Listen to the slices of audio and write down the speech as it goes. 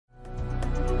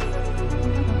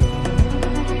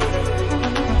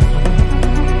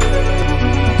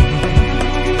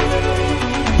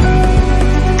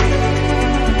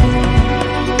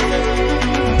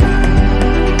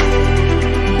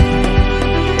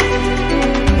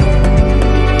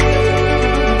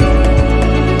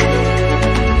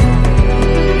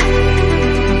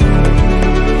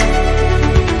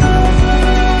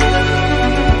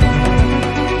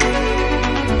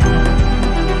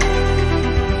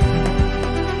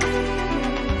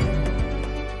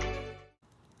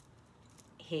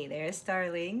Aquarius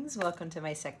darlings, welcome to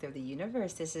my sector of the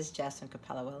universe. This is Jess from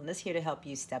Capella Wellness, here to help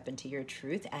you step into your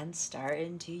truth and start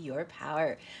into your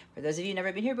power. For those of you who've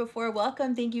never been here before,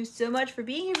 welcome. Thank you so much for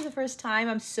being here for the first time.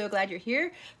 I'm so glad you're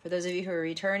here. For those of you who are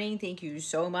returning, thank you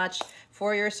so much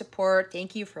for your support.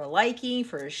 Thank you for liking,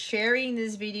 for sharing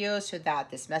this video so that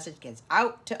this message gets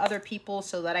out to other people,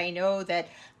 so that I know that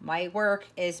my work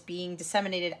is being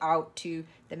disseminated out to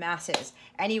the masses.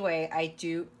 Anyway, I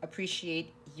do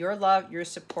appreciate your love, your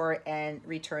support, and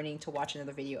returning to watch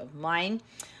another video of mine.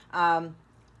 I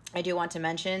do want to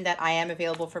mention that I am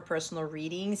available for personal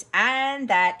readings, and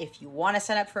that if you want to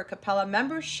sign up for a Capella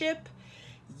membership,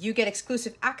 you get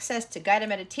exclusive access to guided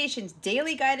meditations,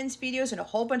 daily guidance videos, and a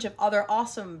whole bunch of other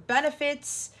awesome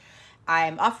benefits.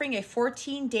 I'm offering a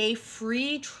 14-day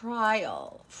free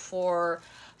trial for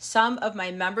some of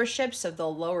my memberships of the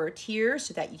lower tier,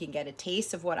 so that you can get a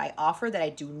taste of what I offer that I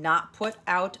do not put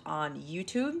out on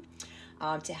YouTube,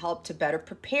 to help to better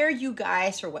prepare you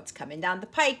guys for what's coming down the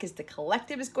pike, because the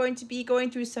collective is going to be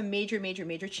going through some major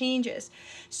changes.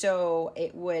 So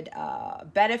it would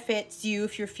benefit you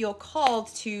if you feel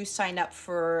called to sign up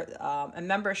for a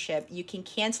membership. You can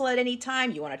cancel at any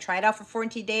time. You want to try it out for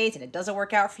 14 days and it doesn't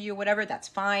work out for you, whatever, that's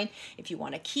fine. If you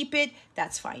want to keep it,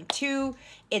 that's fine too.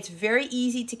 It's very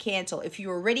easy to cancel. If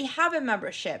you already have a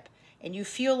membership and you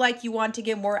feel like you want to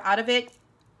get more out of it,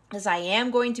 because I am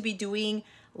going to be doing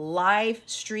live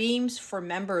streams for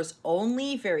members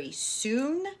only very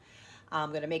soon. I'm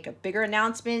going to make a bigger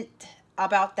announcement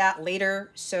about that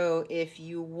later. So if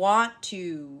you want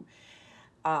to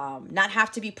not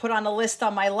have to be put on a list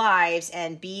on my lives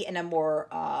and be in a more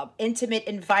intimate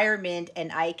environment,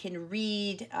 and I can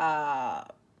read, I'll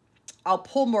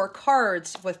pull more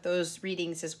cards with those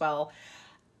readings as well.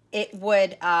 It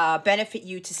would benefit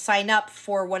you to sign up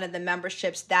for one of the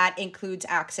memberships that includes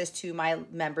access to my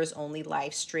members only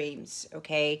live streams.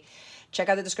 Okay, check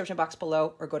out the description box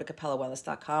below, or go to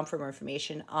capellawellness.com for more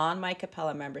information on my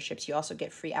Capella memberships. You also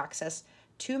get free access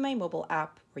to my mobile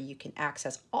app, where you can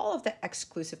access all of the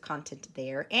exclusive content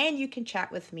there, and you can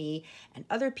chat with me and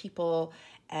other people,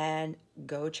 and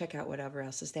go check out whatever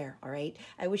else is there. All right,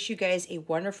 I wish you guys a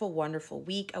wonderful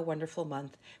week, a wonderful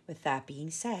month. With that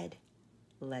being said,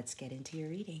 let's get into your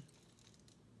reading.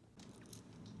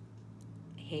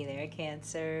 Hey there,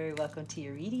 Cancer. Welcome to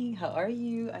your reading. How are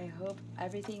you? I hope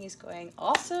everything is going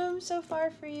awesome so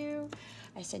far for you.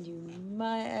 I send you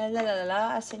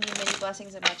I send you many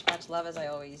blessings and much love, as I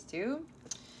always do.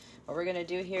 What we're going to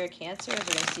do here, Cancer, is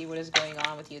we're going to see what is going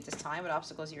on with you at this time, what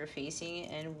obstacles you're facing,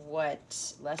 and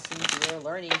what lessons you're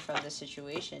learning from this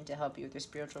situation to help you with your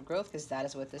spiritual growth, because that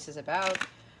is what this is about.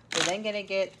 We're then going to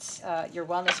get your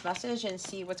wellness message and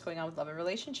see what's going on with love and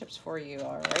relationships for you,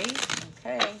 all right?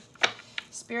 Okay.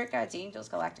 Spirit guides, angels,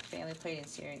 galactic family, Pleiadian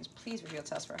Sirians, please reveal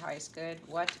to us for highest good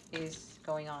what is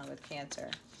going on with Cancer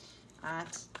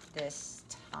at this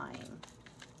time.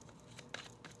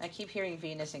 I keep hearing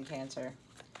Venus in Cancer.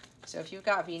 So if you've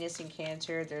got Venus in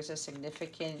Cancer, there's a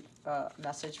significant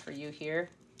message for you here,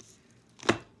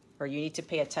 or you need to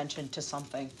pay attention to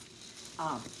something.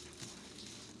 All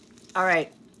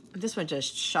right. This one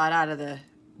just shot out of the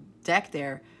deck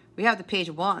there. We have the Page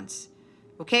of Wands.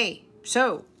 Okay,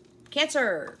 so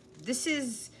Cancer, this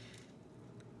is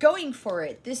going for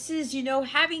it. This is, you know,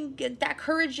 having that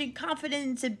courage and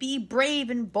confidence to be brave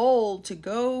and bold, to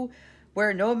go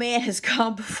where no man has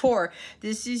gone before.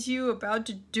 This is you about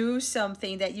to do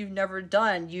something that you've never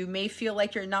done. You may feel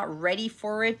like you're not ready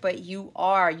for it, but you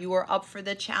are. You are up for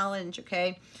the challenge,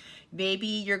 okay?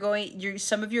 Maybe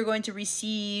some of you are going to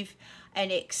receive an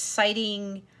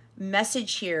exciting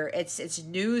message here. It's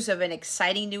news of an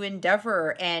exciting new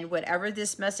endeavor, and whatever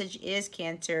this message is,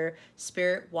 Cancer,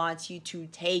 Spirit wants you to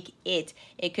take it.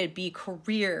 It could be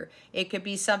career. It could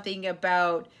be something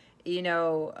about, you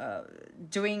know,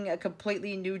 doing a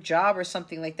completely new job or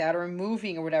something like that, or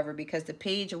moving or whatever, because the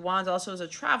Page of Wands also is a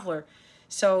traveler.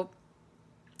 So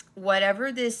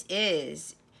whatever this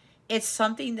is, it's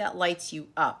something that lights you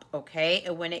up, okay?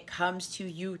 And when it comes to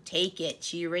you, take it.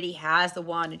 She already has the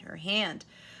wand in her hand,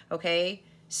 okay?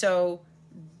 So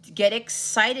get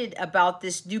excited about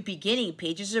this new beginning.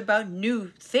 Pages are about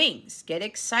new things. Get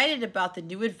excited about the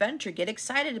new adventure. Get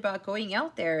excited about going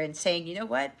out there and saying, you know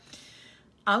what?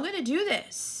 I'm going to do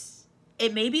this.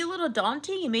 It may be a little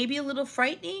daunting. It may be a little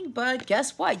frightening, but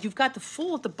guess what? You've got the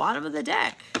Fool at the bottom of the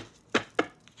deck.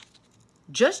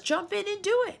 Just jump in and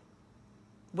do it.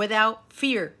 Without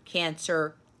fear,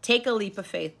 Cancer. Take a leap of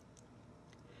faith.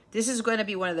 This is going to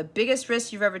be one of the biggest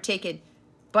risks you've ever taken,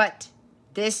 but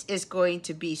this is going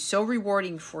to be so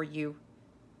rewarding for you,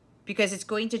 because it's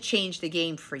going to change the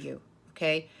game for you,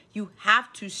 okay? You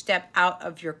have to step out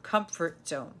of your comfort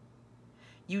zone.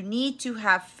 You need to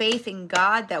have faith in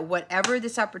God that whatever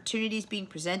this opportunity is being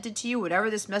presented to you, whatever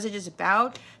this message is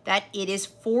about, that it is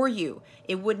for you.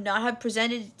 It would not have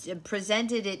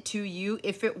presented it to you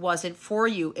if it wasn't for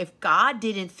you. If God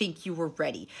didn't think you were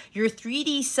ready. Your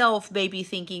 3D self may be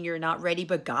thinking you're not ready,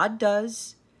 but God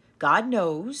does. God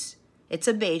knows. It's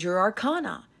a major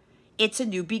arcana. It's a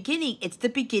new beginning. It's the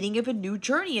beginning of a new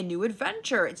journey, a new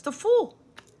adventure. It's the Fool.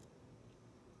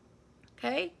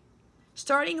 Okay?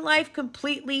 Starting life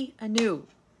completely anew.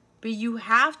 But you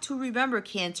have to remember,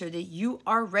 Cancer, that you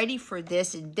are ready for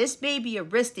this. And this may be a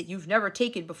risk that you've never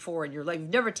taken before in your life. You've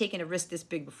never taken a risk this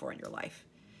big before in your life.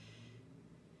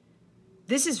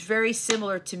 This is very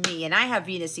similar to me. And I have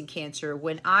Venus in Cancer.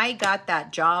 When I got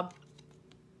that job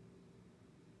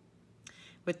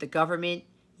with the government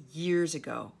years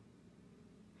ago,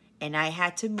 and I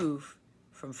had to move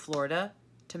from Florida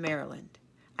to Maryland.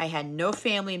 I had no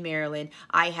family in Maryland.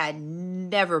 I had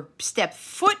never stepped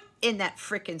foot in that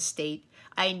frickin' state.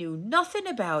 I knew nothing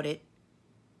about it.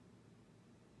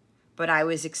 But I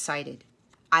was excited.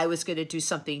 I was going to do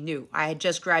something new. I had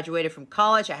just graduated from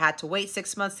college. I had to wait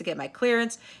 6 months to get my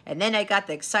clearance. And then I got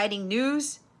the exciting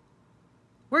news.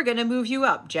 We're going to move you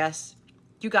up, Jess.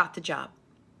 You got the job.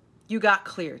 You got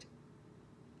cleared.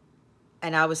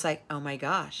 And I was like, oh my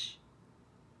gosh.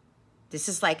 This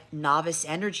is like novice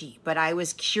energy. But I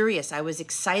was curious. I was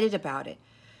excited about it.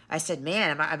 I said,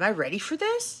 man, am I ready for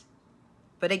this?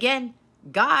 But again,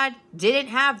 God didn't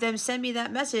have them send me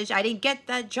that message. I didn't get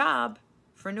that job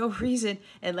for no reason.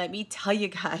 And let me tell you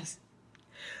guys,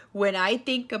 when I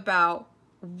think about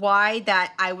why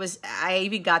that I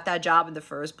even got that job in the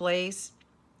first place,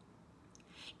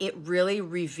 it really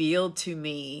revealed to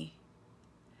me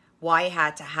why it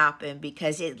had to happen,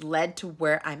 because it led to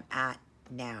where I'm at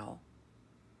now.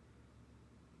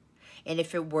 And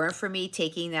if it weren't for me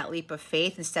taking that leap of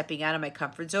faith and stepping out of my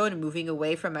comfort zone and moving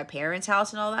away from my parents'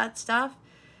 house and all that stuff,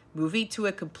 moving to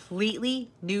a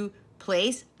completely new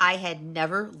place I had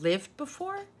never lived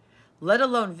before, let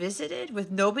alone visited,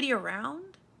 with nobody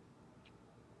around,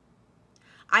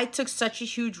 I took such a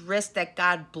huge risk that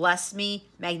God blessed me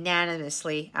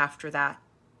magnanimously after that.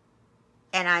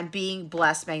 And I'm being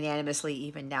blessed magnanimously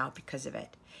even now because of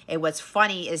it. And what's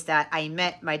funny is that I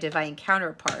met my divine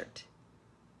counterpart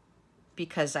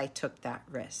because I took that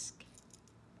risk.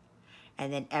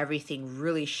 And then everything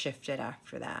really shifted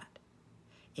after that.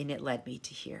 And it led me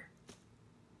to here.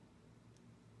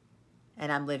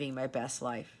 And I'm living my best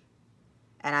life.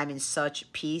 And I'm in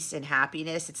such peace and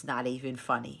happiness, it's not even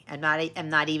funny. I'm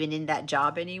not even in that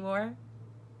job anymore.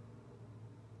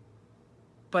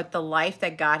 But the life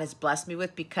that God has blessed me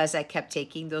with, because I kept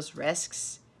taking those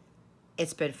risks,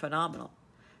 it's been phenomenal.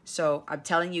 So I'm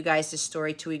telling you guys this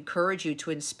story to encourage you,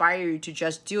 to inspire you to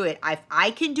just do it. If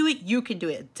I can do it, you can do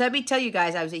it. Let me tell you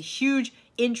guys, I was a huge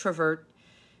introvert,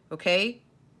 okay?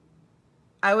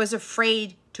 I was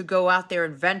afraid to go out there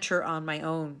and venture on my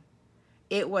own.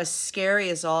 It was scary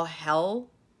as all hell,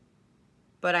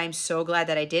 but I'm so glad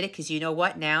that I did it, because you know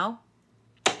what now?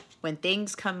 When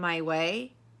things come my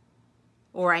way,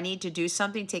 or I need to do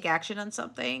something, take action on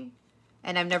something,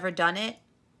 and I've never done it,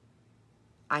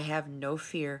 I have no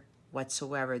fear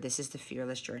whatsoever. This is the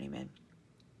Fearless Journeyman.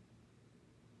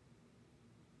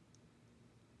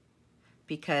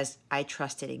 Because I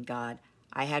trusted in God.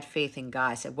 I had faith in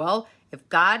God. I said, well, if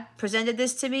God presented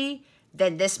this to me,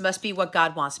 then this must be what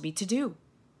God wants me to do.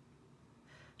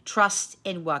 Trust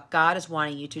in what God is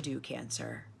wanting you to do,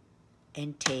 Cancer,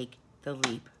 and take the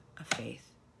leap of faith.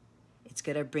 It's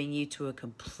going to bring you to a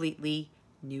completely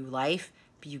new life,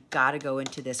 but you got to go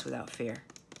into this without fear.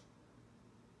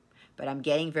 But I'm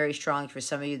getting very strong for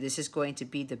some of you. This is going to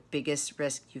be the biggest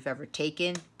risk you've ever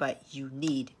taken, but you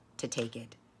need to take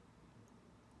it.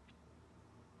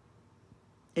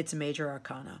 It's a major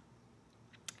arcana.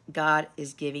 God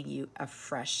is giving you a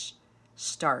fresh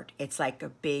start. It's like a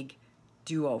big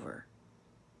do-over.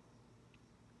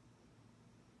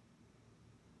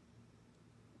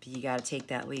 But you got to take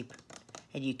that leap.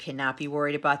 And you cannot be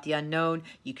worried about the unknown.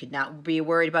 You could not be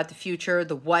worried about the future,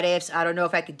 the what ifs. I don't know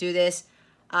if I could do this.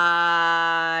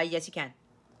 Yes, you can.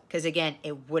 Because again,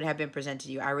 it would have been presented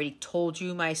to you. I already told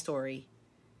you my story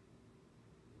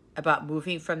about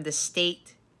moving from the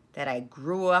state that I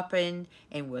grew up in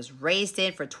and was raised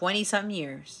in for 20-something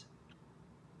years.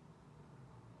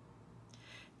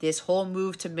 This whole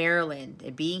move to Maryland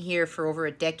and being here for over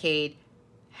a decade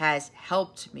has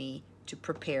helped me to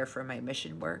prepare for my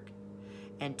mission work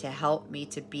and to help me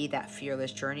to be that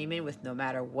fearless journeyman with no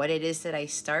matter what it is that I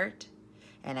start.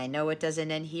 And I know it doesn't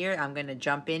end here. I'm going to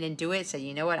jump in and do it. So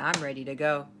you know what? I'm ready to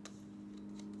go.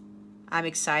 I'm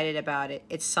excited about it.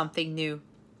 It's something new.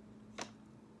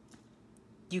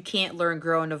 You can't learn,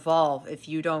 grow, and evolve if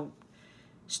you don't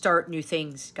start new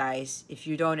things, guys, if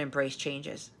you don't embrace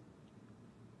changes.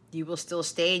 You will still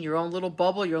stay in your own little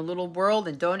bubble, your own little world,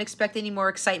 and don't expect any more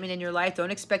excitement in your life.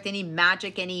 Don't expect any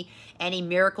magic, any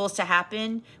miracles to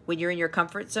happen when you're in your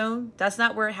comfort zone. That's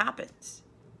not where it happens.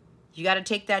 You got to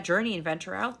take that journey and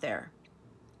venture out there.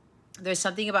 There's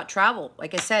something about travel.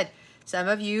 Like I said, some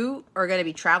of you are going to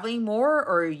be traveling more,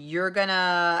 or you're going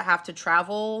to have to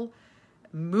travel,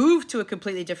 move to a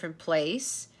completely different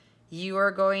place. You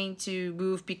are going to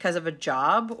move because of a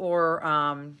job,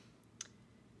 or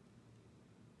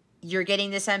you're getting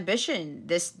this ambition,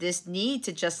 this need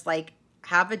to just like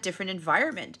have a different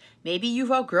environment. Maybe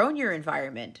you've outgrown your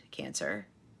environment, Cancer.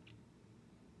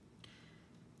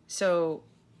 So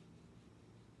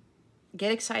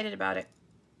get excited about it.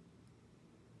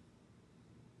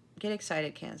 Get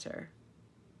excited, Cancer.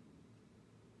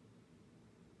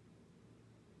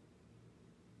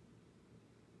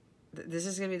 This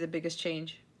is going to be the biggest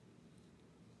change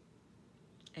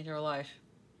in your life.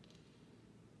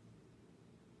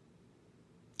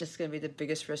 This is going to be the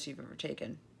biggest risk you've ever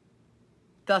taken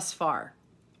thus far.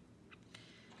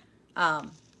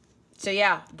 So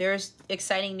yeah, there's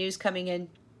exciting news coming in.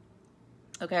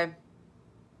 Okay.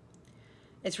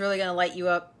 It's really going to light you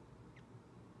up,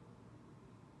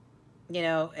 you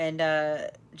know,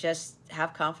 and just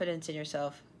have confidence in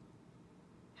yourself.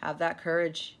 Have that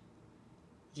courage.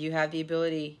 You have the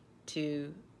ability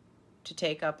to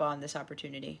take up on this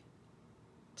opportunity,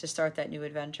 to start that new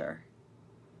adventure.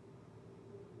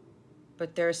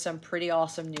 But there's some pretty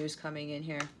awesome news coming in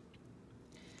here.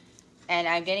 And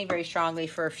I'm getting very strongly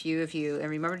for a few of you. And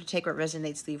remember to take what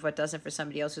resonates, leave what doesn't. For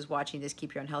somebody else who's watching this,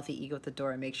 keep your unhealthy ego at the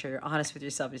door and make sure you're honest with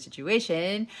yourself in the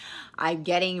situation. I'm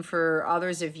getting for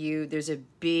others of you, there's a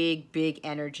big, big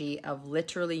energy of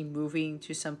literally moving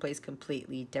to someplace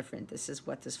completely different. This is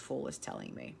what this Fool is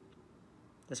telling me.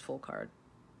 This Fool card.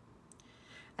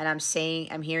 And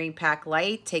I'm hearing pack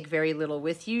light, take very little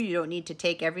with you. You don't need to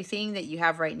take everything that you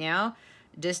have right now.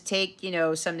 Just take, you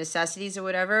know, some necessities or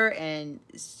whatever and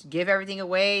give everything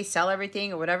away, sell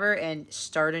everything or whatever, and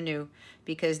start anew.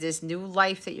 Because this new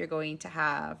life that you're going to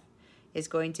have is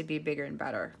going to be bigger and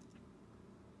better.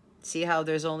 See how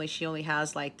she only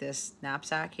has like this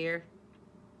knapsack here?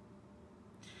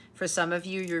 For some of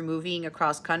you, you're moving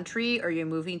across country, or you're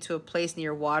moving to a place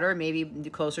near water, maybe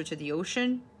closer to the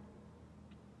ocean.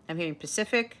 I'm hearing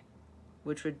Pacific,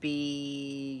 which would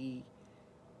be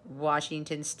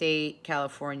Washington State,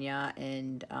 California,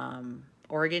 and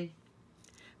Oregon.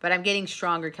 But I'm getting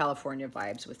stronger California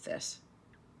vibes with this.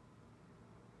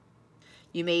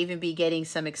 You may even be getting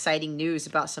some exciting news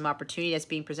about some opportunity that's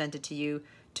being presented to you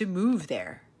to move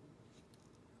there.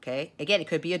 Okay? Again, it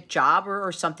could be a job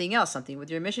or something else, something with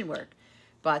your mission work.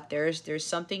 But there's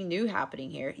something new happening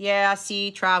here. Yeah,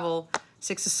 see, travel,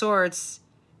 Six of Swords.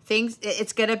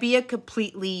 It's going to be a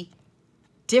completely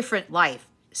different life.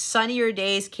 Sunnier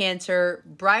days, Cancer,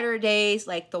 brighter days,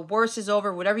 like the worst is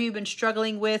over, whatever you've been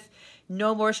struggling with,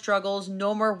 no more struggles,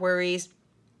 no more worries.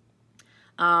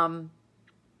 You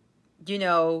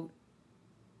know,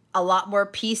 a lot more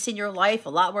peace in your life, a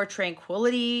lot more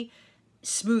tranquility,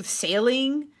 smooth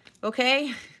sailing,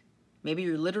 okay? Maybe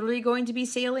you're literally going to be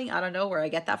sailing. I don't know where I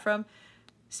get that from.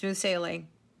 Smooth sailing,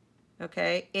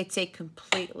 okay? It's a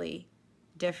completely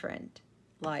different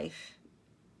life.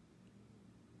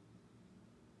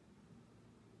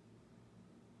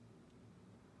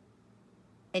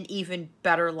 An even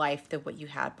better life than what you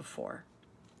had before.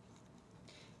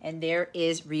 And there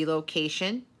is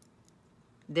relocation.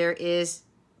 There is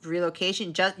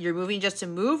relocation. You're moving just to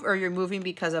move, or you're moving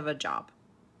because of a job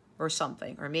or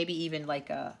something, or maybe even like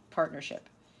a partnership.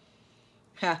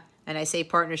 And I say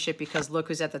partnership because look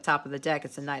who's at the top of the deck.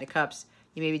 It's the Knight of Cups.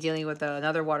 You may be dealing with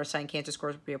another water sign, Cancer,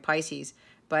 Scorpio, Pisces.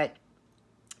 But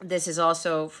this is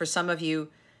also, for some of you,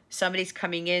 somebody's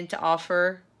coming in to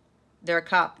offer their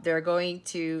cup.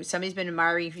 Somebody's been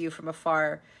admiring you from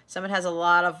afar. Someone has a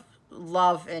lot of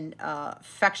love and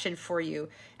affection for you.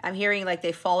 I'm hearing like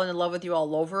they've fallen in love with you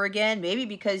all over again. Maybe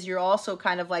because you're also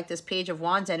kind of like this Page of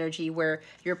Wands energy where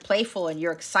you're playful and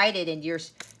you're excited and you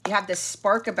have this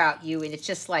spark about you, and it's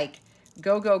just like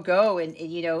go, go, go. And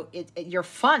you know, you're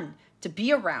fun to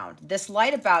be around. This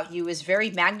light about you is very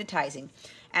magnetizing.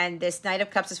 And this Knight of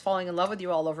Cups is falling in love with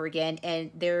you all over again. And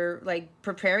they're like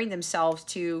preparing themselves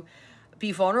to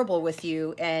be vulnerable with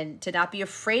you and to not be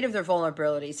afraid of their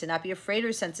vulnerabilities, to not be afraid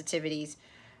of their sensitivities.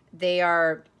 They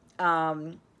are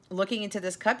looking into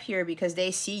this cup here because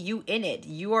they see you in it.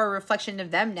 You are a reflection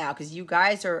of them now because you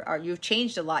guys you've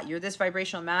changed a lot. You're this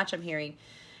vibrational match, I'm hearing.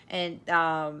 And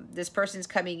this person's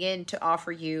coming in to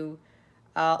offer you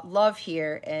love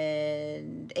here,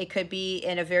 and it could be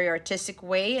in a very artistic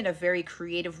way, in a very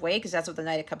creative way, because that's what the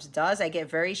Knight of Cups does. I get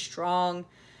very strong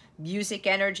music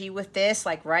energy with this,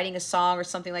 like writing a song or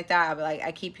something like that.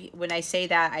 When I say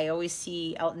that, I always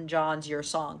see Elton John's Your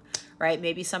Song, right?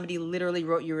 Maybe somebody literally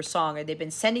wrote you a song, or they've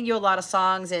been sending you a lot of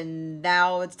songs, and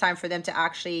now it's time for them to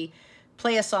actually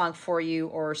play a song for you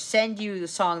or send you the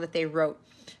song that they wrote,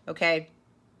 okay?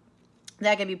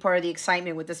 That can be part of the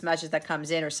excitement with this message that comes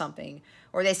in or something.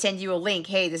 Or they send you a link,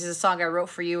 hey, this is a song I wrote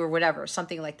for you or whatever,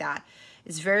 something like that.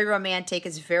 It's very romantic.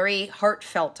 It's very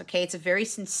heartfelt, okay? It's a very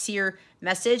sincere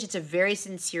message. It's a very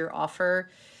sincere offer.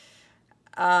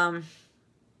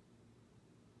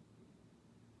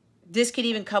 This could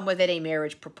even come with it a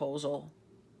marriage proposal,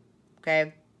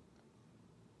 okay?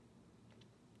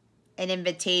 An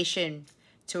invitation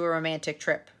to a romantic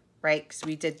trip, right? Because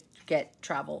we did get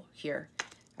travel here,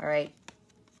 all right?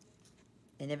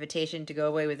 An invitation to go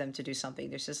away with them to do something.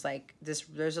 There's just like this,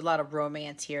 there's a lot of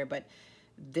romance here, but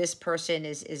this person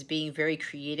is being very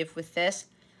creative with this.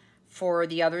 For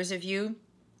the others of you,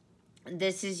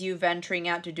 this is you venturing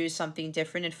out to do something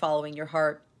different and following your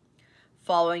heart,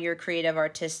 following your creative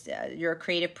your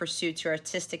creative pursuits, your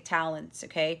artistic talents,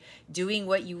 okay? Doing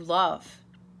what you love.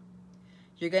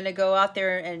 You're going to go out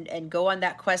there and go on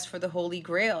that quest for the Holy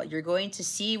Grail. You're going to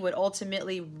see what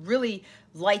ultimately really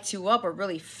lights you up or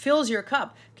really fills your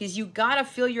cup, because you got to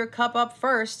fill your cup up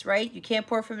first, right? You can't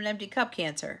pour from an empty cup,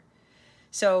 Cancer.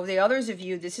 So the others of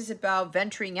you, this is about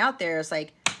venturing out there. It's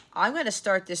like, I'm going to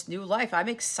start this new life. I'm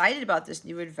excited about this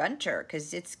new adventure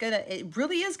because it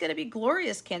really is going to be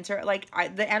glorious, Cancer. Like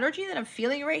the energy that I'm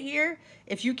feeling right here,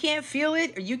 if you can't feel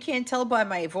it or you can't tell by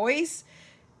my voice,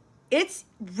 it's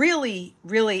really,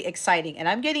 really exciting. And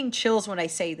I'm getting chills when I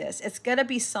say this. It's going to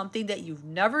be something that you've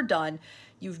never done,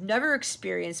 you've never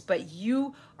experienced, but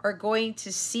you are going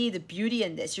to see the beauty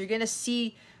in this. You're going to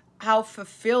see how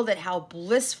fulfilled and how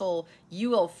blissful you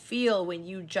will feel when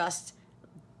you just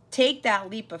take that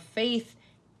leap of faith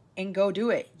and go do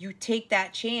it. You take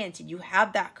that chance and you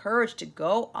have that courage to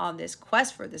go on this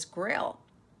quest for this grail,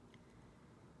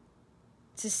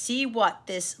 to see what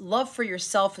this love for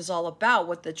yourself is all about,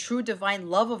 what the true divine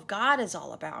love of God is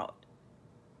all about,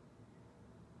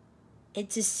 and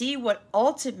to see what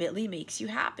ultimately makes you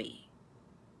happy.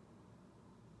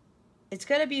 It's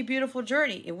going to be a beautiful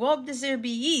journey. It won't necessarily be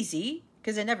easy,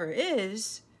 because it never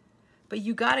is, but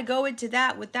you got to go into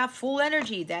that with that full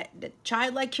energy, that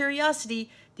childlike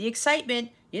curiosity, the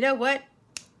excitement. You know what?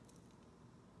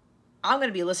 I'm going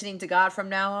to be listening to God from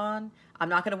now on. I'm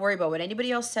not going to worry about what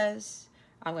anybody else says.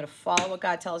 I'm going to follow what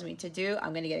God tells me to do.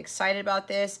 I'm going to get excited about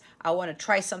this. I want to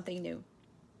try something new.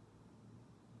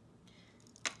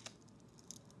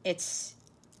 It's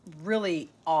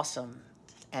really awesome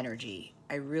energy.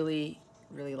 I really,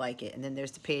 really like it. And then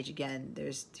there's the page again.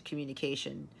 There's the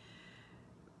communication,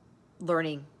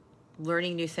 learning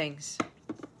new things.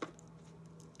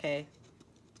 Okay.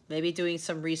 Maybe doing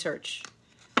some research,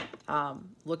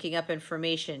 looking up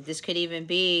information. This could even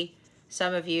be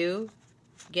some of you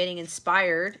getting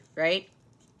inspired, right?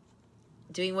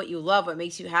 Doing what you love, what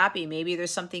makes you happy. Maybe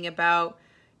there's something about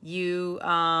you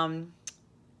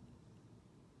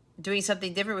doing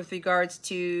something different with regards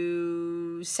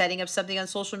to setting up something on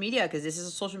social media, because this is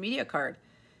a social media card.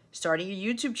 Starting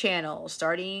your YouTube channel,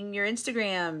 starting your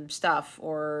Instagram stuff,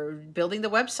 or building the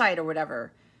website or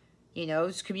whatever. You know,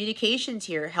 it's communications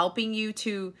here, helping you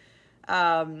to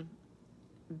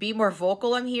be more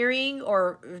vocal, I'm hearing,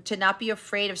 or to not be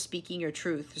afraid of speaking your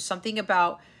truth. There's something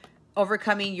about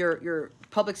overcoming your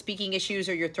public speaking issues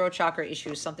or your throat chakra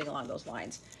issues, something along those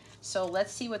lines. So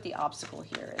let's see what the obstacle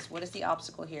here is. What is the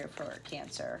obstacle here for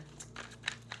Cancer?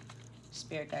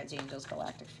 Spirit guides, angels,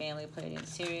 galactic family, Pleiadian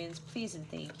Syrians, please and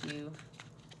thank you.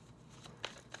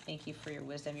 Thank you for your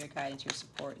wisdom, your guidance, your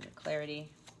support, and your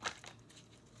clarity.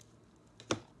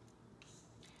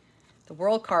 The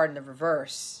World card in the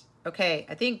reverse. Okay,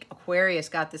 I think Aquarius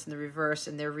got this in the reverse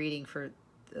in their reading for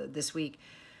this week.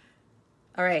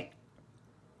 All right.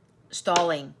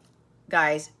 Stalling.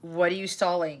 Guys, what are you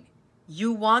stalling?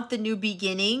 You want the new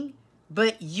beginning,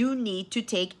 but you need to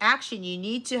take action. You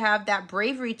need to have that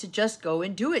bravery to just go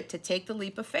and do it, to take the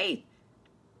leap of faith.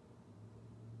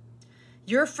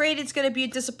 You're afraid it's going to be a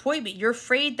disappointment. You're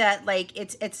afraid that like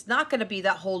it's not going to be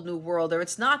that whole new world, or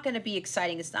it's not going to be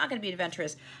exciting. It's not going to be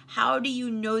adventurous. How do you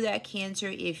know that, Cancer,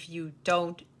 if you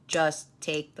don't just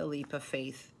take the leap of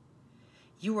faith?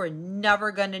 You are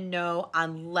never going to know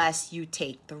unless you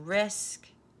take the risk.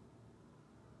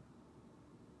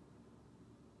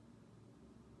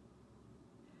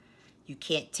 You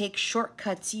can't take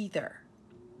shortcuts either.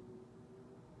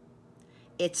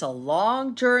 It's a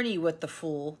long journey with the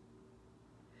Fool.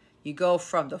 You go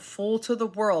from the fool to the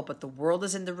world, but the world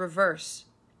is in the reverse.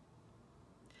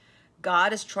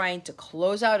 God is trying to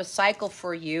close out a cycle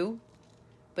for you,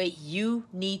 but you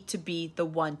need to be the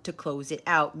one to close it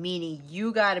out. Meaning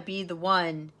you got to be the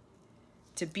one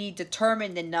to be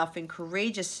determined enough and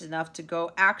courageous enough to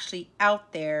go actually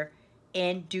out there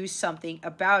and do something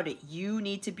about it. You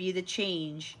need to be the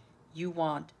change you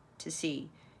want to see.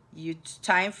 It's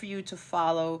time for you to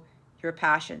follow your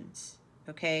passions,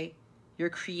 okay? Your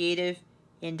creative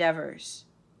endeavors.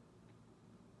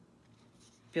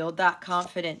 Build that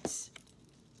confidence.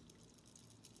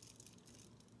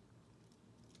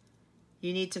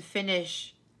 You need to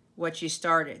finish what you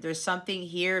started. There's something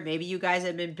here. Maybe you guys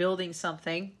have been building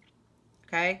something,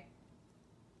 okay?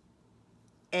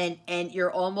 And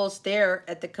you're almost there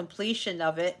at the completion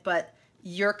of it, but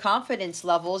your confidence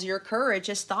levels, your courage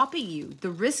is stopping you.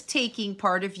 The risk-taking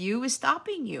part of you is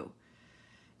stopping you.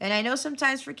 And I know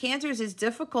sometimes for Cancers, it's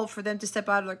difficult for them to step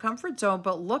out of their comfort zone.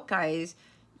 But look, guys,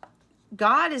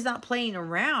 God is not playing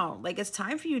around. Like, it's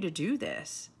time for you to do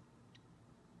this.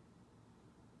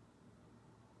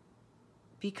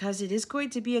 Because it is going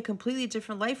to be a completely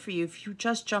different life for you if you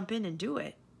just jump in and do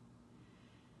it.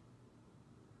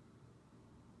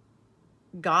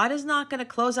 God is not going to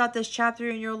close out this chapter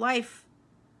in your life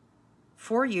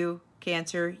for you,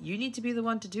 Cancer. You need to be the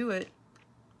one to do it.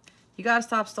 You got to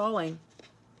stop stalling.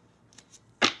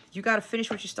 You got to finish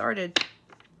what you started.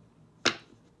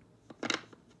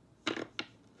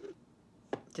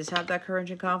 Just have that courage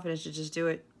and confidence to just do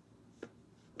it.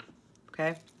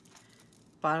 Okay?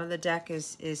 Bottom of the deck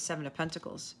is Seven of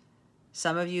Pentacles.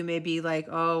 Some of you may be like,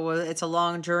 oh, well, it's a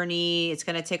long journey. It's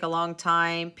going to take a long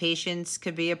time. Patience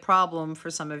could be a problem for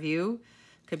some of you.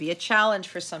 Could be a challenge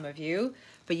for some of you.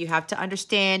 But you have to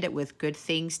understand that with good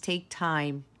things take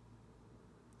time.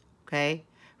 Okay?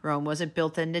 Rome wasn't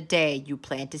built in a day. You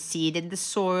plant a seed in the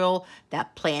soil.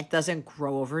 That plant doesn't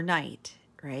grow overnight,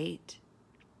 right?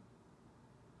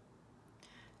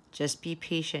 Just be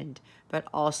patient, but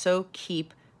also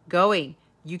keep going.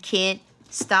 You can't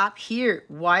stop here.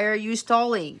 Why are you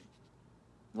stalling?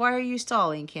 Why are you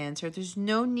stalling, Cancer? There's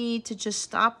no need to just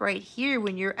stop right here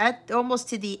when you're at almost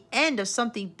to the end of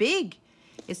something big.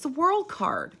 It's the World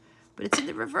card, but it's in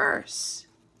the reverse.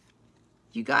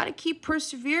 You got to keep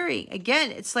persevering.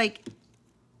 Again, it's like,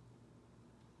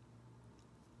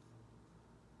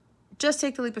 just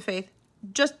take the leap of faith.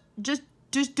 Just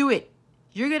do it.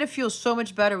 You're going to feel so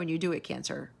much better when you do it,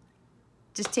 Cancer.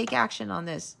 Just take action on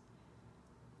this.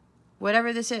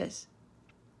 Whatever this is.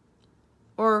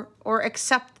 Or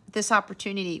accept this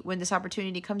opportunity when this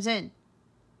opportunity comes in.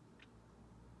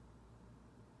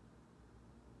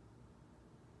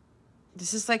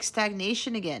 This is like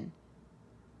stagnation again.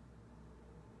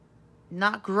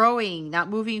 Not growing, not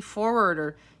moving forward,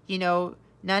 or, you know,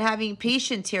 not having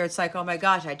patience here. It's like, oh my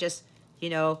gosh, I just, you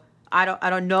know, I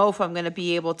don't know if I'm going to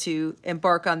be able to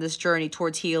embark on this journey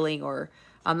towards healing, or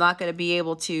I'm not going to be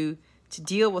able to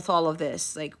deal with all of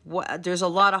this. Like, what? There's a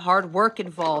lot of hard work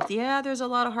involved. Yeah, there's a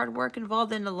lot of hard work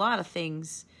involved in a lot of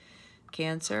things,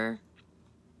 Cancer.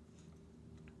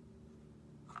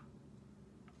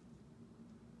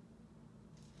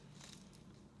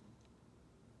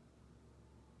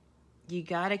 You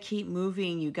got to keep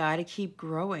moving. You got to keep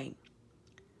growing.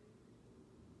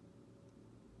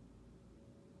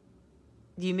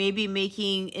 You may be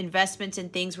making investments in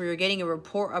things where you're getting a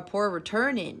poor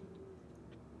return in.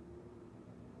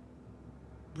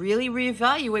 Really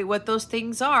reevaluate what those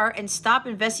things are and stop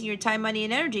investing your time, money,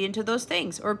 and energy into those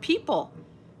things or people.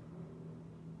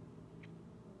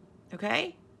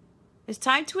 Okay? It's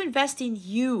time to invest in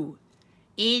you.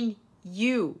 In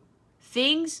you.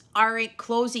 Things aren't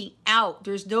closing out.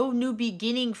 There's no new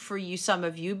beginning for you, some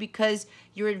of you, because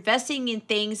you're investing in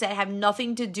things that have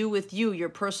nothing to do with you, your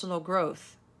personal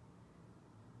growth.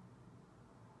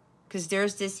 Because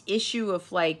there's this issue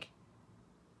of like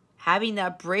having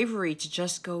that bravery to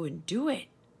just go and do it.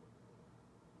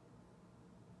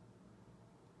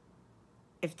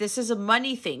 If this is a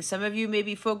money thing, some of you may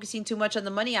be focusing too much on the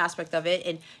money aspect of it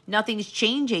and nothing's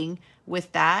changing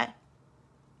with that.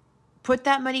 Put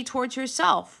that money towards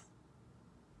yourself.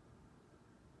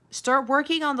 Start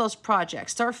working on those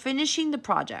projects. Start finishing the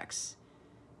projects.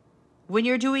 When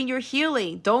you're doing your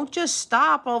healing, don't just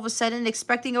stop all of a sudden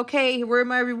expecting, okay, where are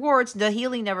my rewards? The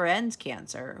healing never ends,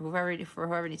 Cancer. For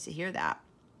whoever needs to hear that.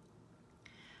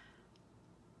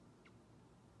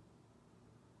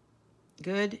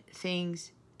 Good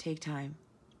things take time.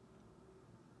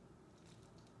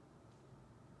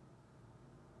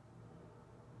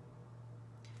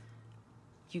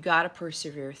 You got to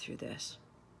persevere through this.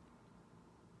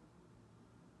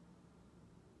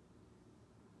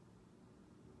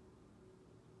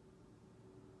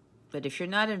 But if you're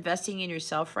not investing in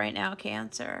yourself right now,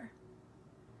 Cancer,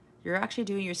 you're actually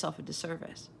doing yourself a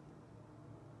disservice.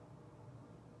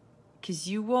 Because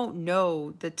you won't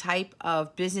know the type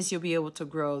of business you'll be able to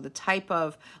grow, the type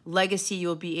of legacy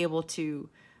you'll be able to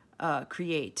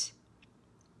create.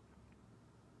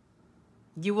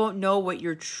 You won't know what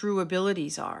your true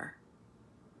abilities are.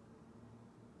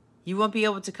 You won't be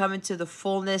able to come into the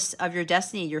fullness of your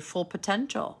destiny, your full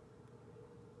potential.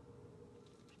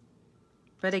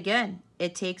 But again,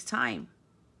 it takes time.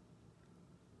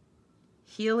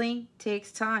 Healing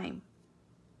takes time.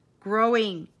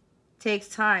 Growing takes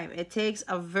time. It takes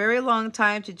a very long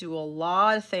time to do a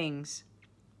lot of things.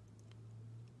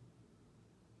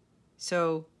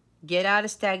 So get out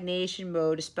of stagnation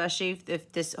mode, especially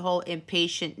if this whole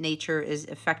impatient nature is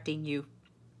affecting you.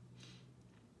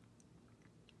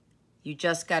 You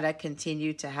just got to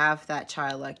continue to have that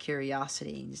childlike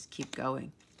curiosity and just keep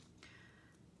going.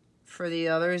 For the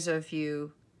others of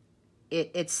you,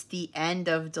 it's the end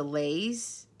of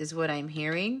delays is what I'm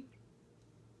hearing.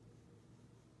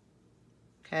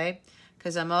 Okay?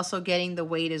 Because I'm also getting the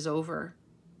wait is over.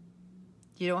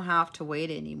 You don't have to wait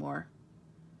anymore.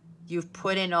 You've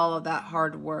put in all of that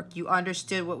hard work. You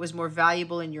understood what was more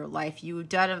valuable in your life. You've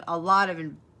done a lot of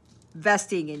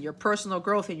investing in your personal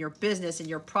growth, in your business, in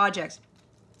your projects.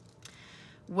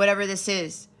 Whatever this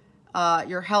is.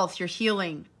 Your health, your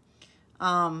healing.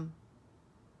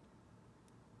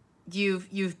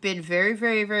 You've been very,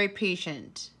 very, very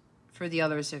patient for the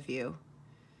others of you.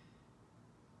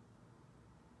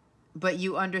 But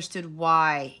you understood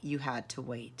why you had to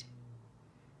wait.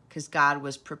 Because God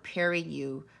was preparing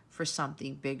you for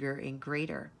something bigger and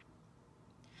greater.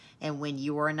 And when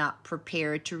you are not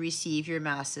prepared to receive your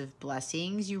massive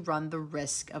blessings, you run the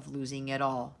risk of losing it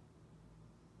all.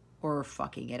 Or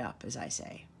fucking it up, as I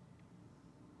say.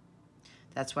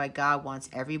 That's why God wants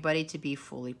everybody to be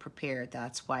fully prepared.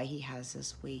 That's why he has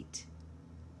us wait.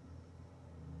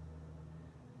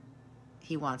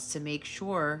 He wants to make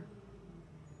sure,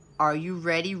 are you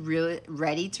ready, really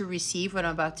ready to receive what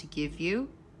I'm about to give you?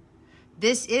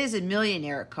 This is a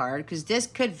millionaire card because this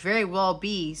could very well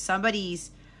be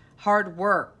somebody's hard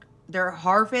work. Their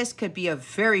harvest could be a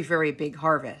very, very big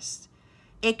harvest.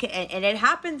 And it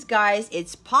happens, guys.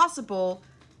 It's possible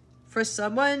for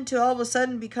someone to all of a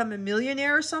sudden become a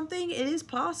millionaire or something. It is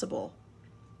possible.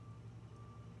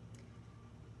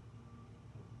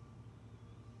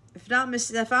 If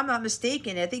I'm not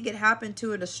mistaken, I think it happened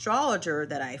to an astrologer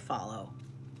that I follow.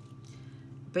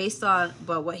 Based on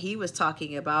what he was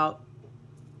talking about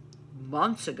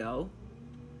months ago,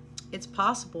 it's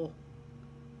possible.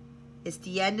 It's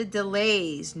the end of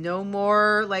delays. No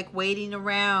more like waiting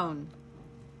around.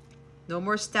 No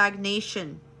more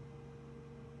stagnation.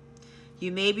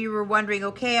 You maybe were wondering,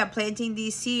 okay, I'm planting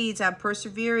these seeds, I'm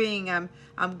persevering,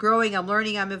 I'm growing, I'm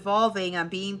learning, I'm evolving, I'm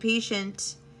being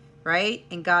patient, right?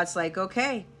 And God's like,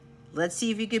 okay, let's see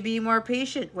if you can be more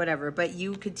patient, whatever. But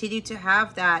you continue to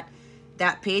have that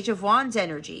Page of Wands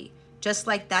energy, just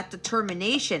like that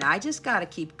determination. I just got to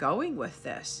keep going with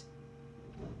this.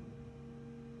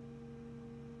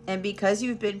 And because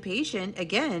you've been patient,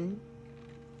 again,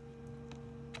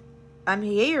 I'm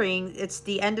hearing it's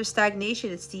the end of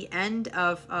stagnation. It's the end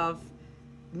of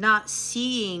not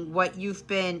seeing what you've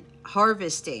been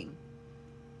harvesting.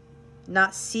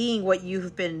 Not seeing what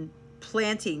you've been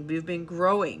planting, you've been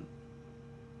growing.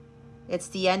 It's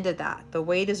the end of that. The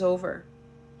wait is over.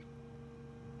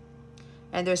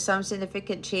 And there's some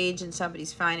significant change in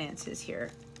somebody's finances here.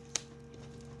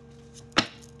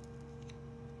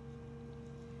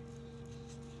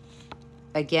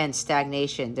 Again,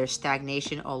 stagnation. There's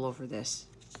stagnation all over this.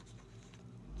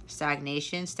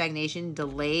 Stagnation,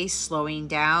 delay, slowing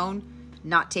down,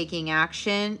 not taking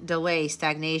action, delay,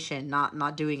 stagnation,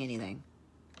 not doing anything.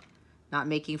 Not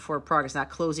making forward progress, not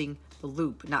closing the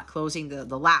loop, not closing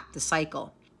the lap, the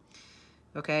cycle.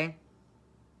 Okay?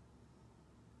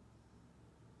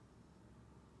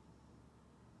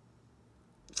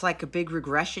 It's like a big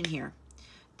regression here.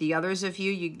 The others of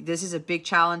you, this is a big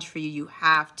challenge for you. You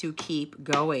have to keep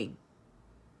going.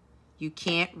 You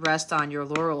can't rest on your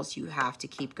laurels. You have to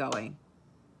keep going.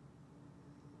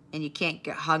 And you can't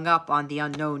get hung up on the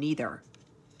unknown either.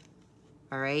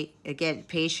 All right? Again,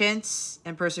 patience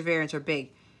and perseverance are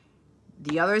big.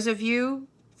 The others of you,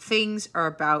 things are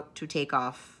about to take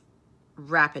off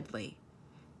rapidly.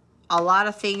 A lot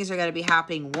of things are going to be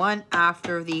happening one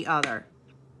after the other.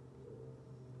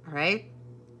 All right?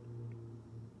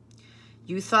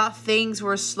 You thought things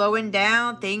were slowing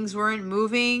down, things weren't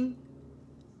moving.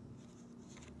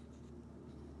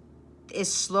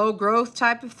 Is slow growth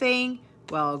type of thing?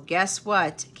 Well, guess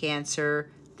what, Cancer?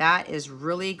 That is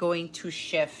really going to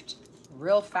shift.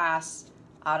 real fast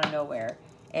out of nowhere.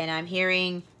 And I'm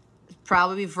hearing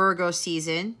probably Virgo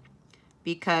season,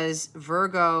 because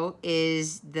Virgo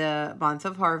is the month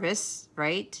of harvest,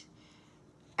 right?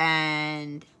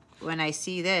 And when I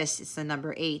see this, it's the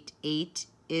number 8. 8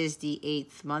 is the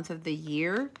 8th month of the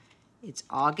year. It's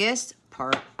August.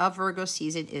 Part of Virgo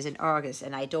season is in August.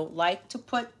 And I don't like to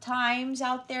put times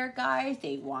out there, guys.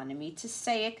 They wanted me to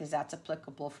say it because that's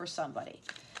applicable for somebody.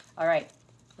 All right,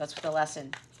 that's the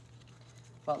lesson.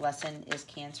 What lesson is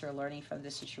Cancer learning from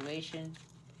this situation?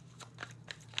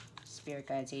 Spirit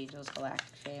guides, angels,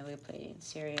 galactic family, Pleiadian,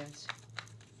 Sirians.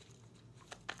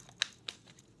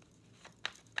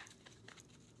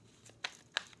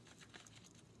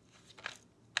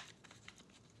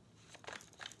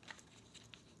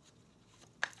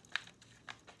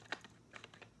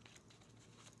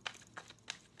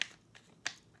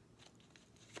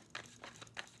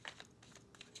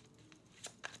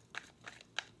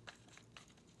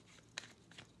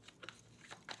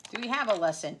 Do we have a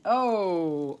lesson?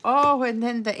 Oh, and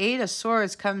then the 8 of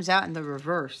Swords comes out in the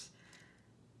reverse.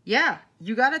 Yeah,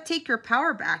 you got to take your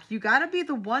power back. You got to be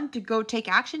the one to go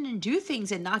take action and do things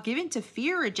and not give in to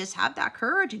fear and just have that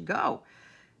courage and go.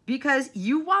 Because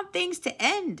you want things to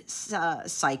end,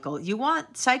 cycle. You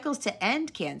want cycles to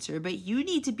end, Cancer, but you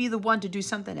need to be the one to do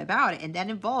something about it. And that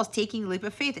involves taking a leap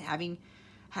of faith and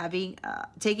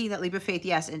taking that leap of faith,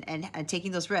 yes, and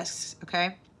taking those risks,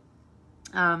 okay?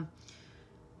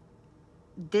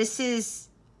 This is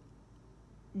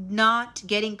not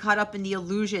getting caught up in the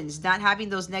illusions, not having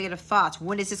those negative thoughts.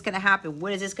 When is this going to happen?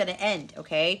 When is this going to end?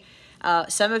 Okay.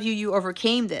 Some of you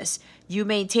overcame this. You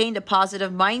maintained a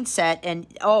positive mindset, and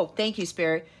oh, thank you,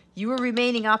 Spirit. You were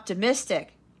remaining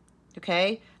optimistic.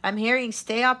 Okay. I'm hearing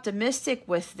stay optimistic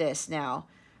with this now,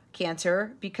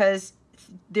 Cancer, because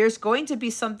there's going to be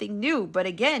something new. But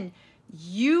again,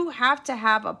 you have to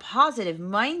have a positive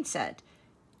mindset.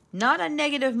 Not a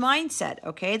negative mindset,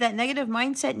 okay? That negative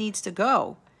mindset needs to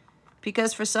go.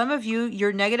 Because for some of you,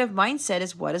 your negative mindset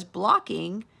is what is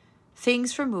blocking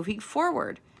things from moving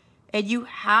forward. And you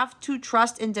have to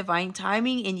trust in divine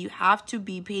timing, and you have to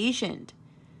be patient.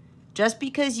 Just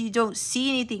because you don't see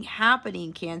anything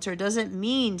happening, Cancer, doesn't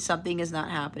mean something is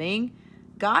not happening.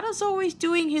 God is always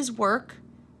doing his work,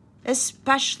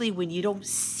 especially when you don't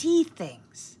see things.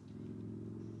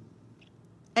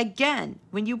 Again,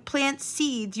 when you plant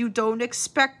seeds, you don't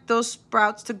expect those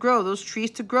sprouts to grow, those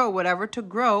trees to grow, whatever to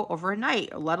grow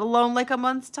overnight, let alone like a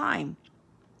month's time,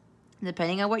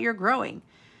 depending on what you're growing,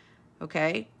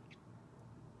 okay?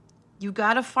 You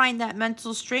got to find that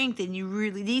mental strength, and you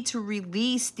really need to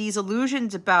release these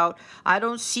illusions about, I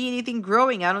don't see anything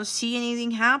growing, I don't see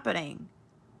anything happening.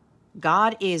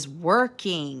 God is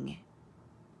working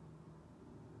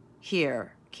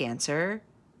here, Cancer.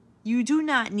 You do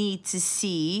not need to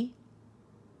see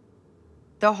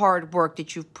the hard work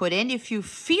that you've put in. If you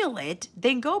feel it,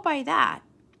 then go by that.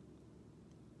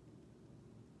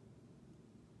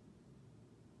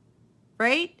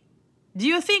 Right? Do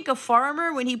you think a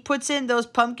farmer, when he puts in those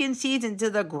pumpkin seeds into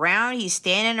the ground, he's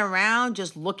standing around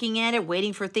just looking at it,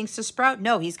 waiting for things to sprout?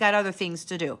 No, he's got other things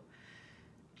to do.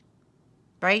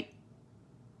 Right?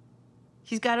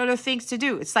 He's got other things to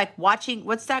do. It's like watching,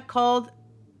 what's that called?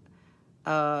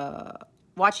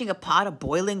 Watching a pot of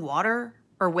boiling water,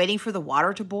 or waiting for the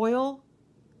water to boil.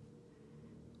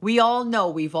 We all know,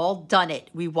 we've all done it.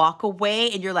 We walk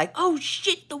away and you're like, oh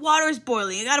shit, the water is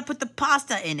boiling. I got to put the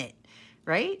pasta in it,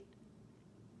 right?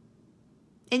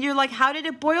 And you're like, how did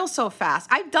it boil so fast?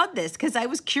 I've done this because I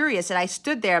was curious and I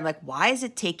stood there. I'm like, why is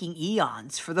it taking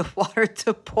eons for the water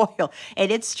to boil?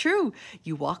 And it's true.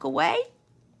 You walk away,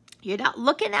 you're not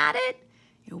looking at it.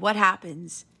 And what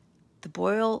happens? The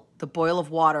boil of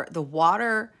water,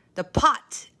 the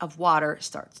pot of water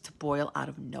starts to boil out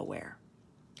of nowhere.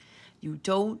 You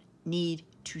don't need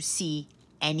to see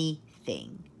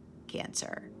anything,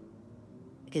 Cancer.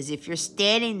 Because if you're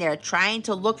standing there trying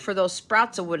to look for those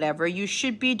sprouts or whatever, you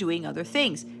should be doing other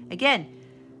things. Again,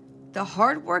 the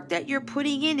hard work that you're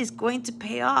putting in is going to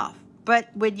pay off. But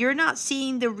when you're not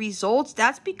seeing the results,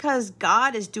 that's because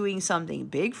God is doing something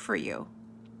big for you.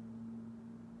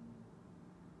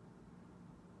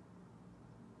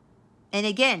 And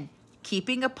again,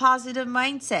 keeping a positive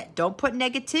mindset. Don't put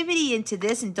negativity into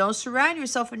this, and don't surround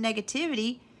yourself with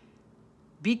negativity.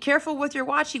 Be careful what you're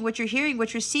watching, what you're hearing,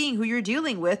 what you're seeing, who you're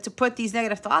dealing with to put these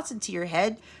negative thoughts into your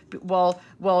head. Well,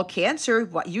 Cancer,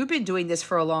 you've been doing this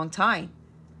for a long time.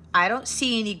 I don't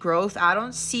see any growth. I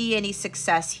don't see any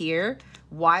success here.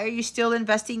 Why are you still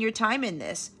investing your time in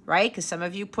this, right? Because some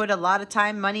of you put a lot of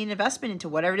time, money, and investment into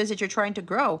whatever it is that you're trying to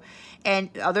grow.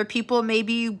 And other people may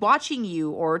be watching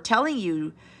you or telling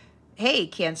you, hey,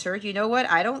 Cancer, you know what?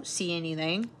 I don't see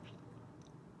anything.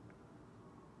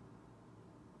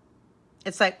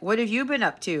 It's like, what have you been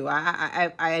up to?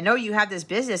 I know you have this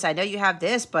business. I know you have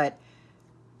this, but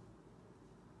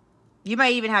you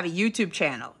might even have a YouTube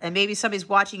channel. And maybe somebody's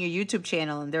watching your YouTube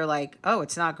channel and they're like, oh,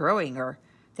 it's not growing, or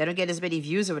they don't get as many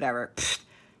views or whatever.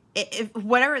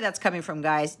 Whatever that's coming from,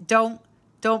 guys, don't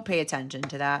pay attention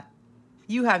to that.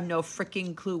 You have no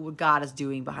freaking clue what God is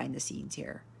doing behind the scenes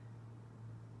here.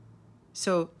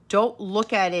 So don't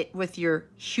look at it with your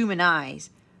human eyes.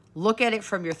 Look at it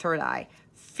from your third eye.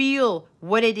 Feel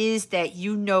what it is that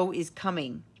you know is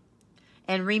coming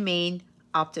and remain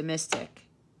optimistic,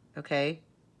 okay?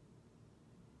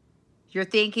 You're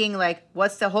thinking like,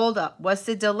 what's the holdup? What's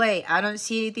the delay? I don't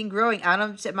see anything growing.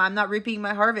 I'm not reaping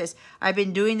my harvest. I've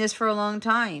been doing this for a long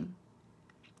time.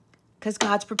 Because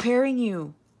God's preparing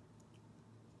you.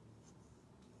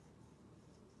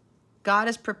 God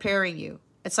is preparing you.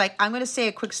 It's like, I'm going to say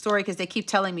a quick story because they keep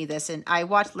telling me this. And I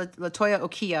watched Latoya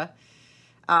Okia.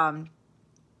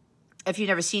 If you've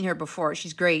never seen her before,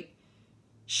 she's great.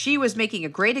 She was making a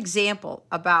great example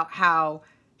about how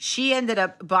she ended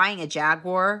up buying a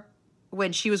Jaguar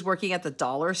when she was working at the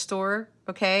dollar store,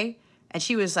 okay? And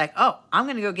she was like, oh, I'm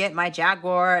going to go get my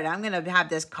Jaguar, and I'm going to have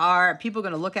this car, and people are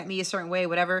going to look at me a certain way,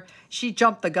 whatever. She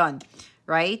jumped the gun,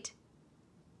 right?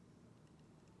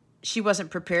 She wasn't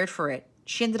prepared for it.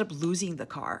 She ended up losing the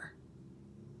car,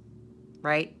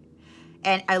 right?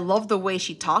 And I love the way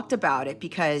she talked about it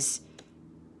because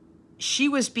she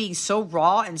was being so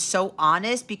raw and so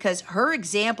honest, because her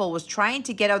example was trying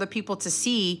to get other people to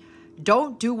see,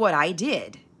 don't do what I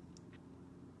did.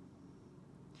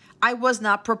 I was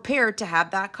not prepared to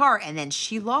have that car. And then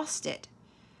she lost it.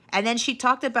 And then she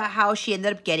talked about how she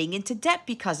ended up getting into debt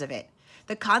because of it.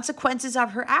 The consequences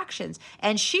of her actions.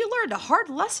 And she learned a hard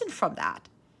lesson from that.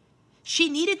 She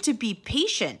needed to be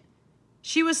patient.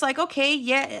 She was like, okay,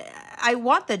 yeah, I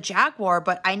want the Jaguar,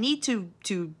 but I need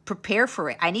to prepare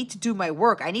for it. I need to do my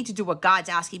work. I need to do what God's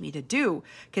asking me to do.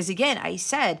 Because again, I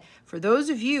said, for those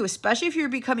of you, especially if you're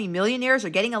becoming millionaires or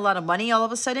getting a lot of money all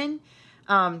of a sudden,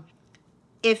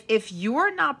 if you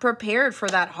are not prepared for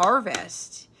that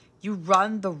harvest, you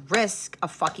run the risk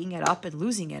of fucking it up and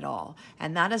losing it all.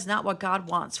 And that is not what God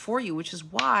wants for you, which is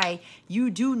why you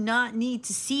do not need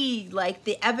to see like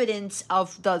the evidence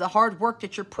of the hard work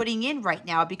that you're putting in right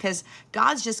now, because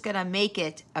God's just going to make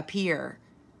it appear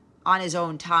on his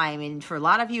own time. And for a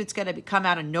lot of you, it's going to come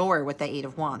out of nowhere with the Eight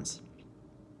of Wands.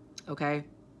 Okay?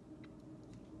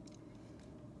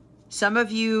 Some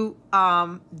of you,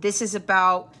 this is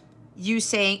about you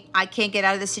saying, I can't get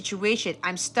out of this situation.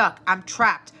 I'm stuck. I'm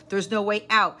trapped. There's no way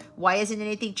out. Why isn't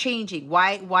anything changing?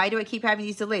 Why do I keep having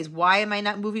these delays? Why am I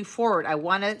not moving forward? I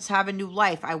want to have a new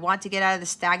life. I want to get out of the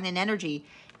stagnant energy.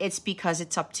 It's because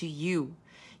it's up to you.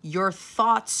 Your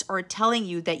thoughts are telling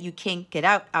you that you can't get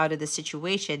out of the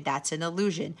situation. That's an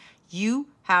illusion. You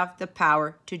have the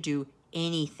power to do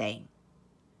anything,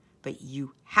 but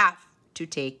you have to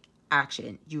take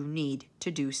action. You need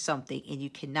to do something, and you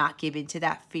cannot give in to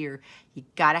that fear. You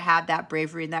got to have that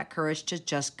bravery and that courage to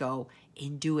just go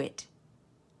and do it.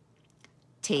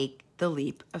 Take the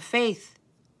leap of faith.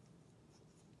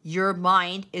 Your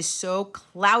mind is so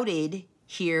clouded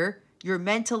here. You're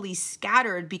mentally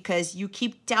scattered because you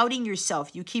keep doubting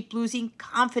yourself. You keep losing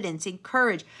confidence and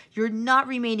courage. You're not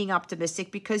remaining optimistic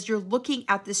because you're looking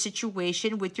at the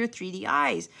situation with your 3D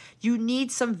eyes. You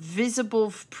need some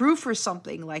visible proof or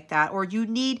something like that. Or you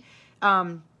need,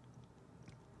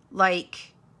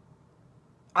 like,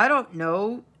 I don't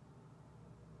know.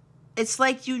 It's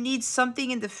like you need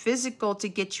something in the physical to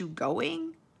get you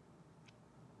going.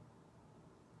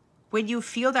 When you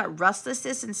feel that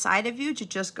restlessness inside of you to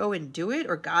just go and do it,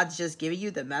 or God's just giving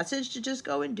you the message to just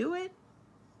go and do it.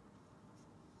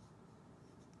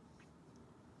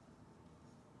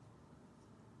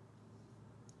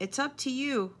 It's up to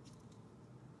you.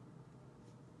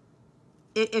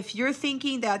 If you're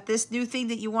thinking that this new thing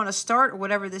that you want to start, or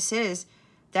whatever this is,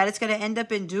 that it's going to end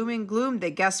up in doom and gloom,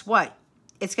 then guess what?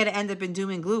 It's going to end up in doom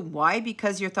and gloom. Why?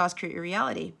 Because your thoughts create your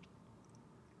reality.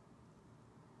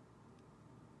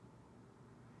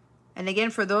 And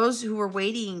again, for those who are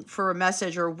waiting for a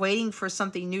message or waiting for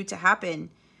something new to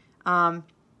happen,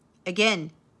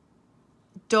 again,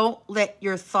 don't let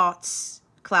your thoughts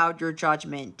cloud your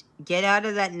judgment. Get out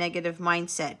of that negative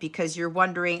mindset because you're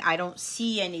wondering, I don't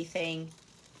see anything.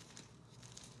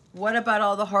 What about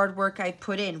all the hard work I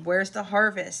put in? Where's the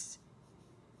harvest?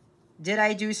 Did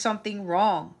I do something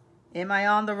wrong? Am I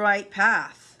on the right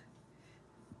path?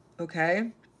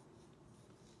 Okay?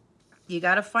 You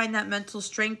got to find that mental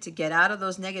strength to get out of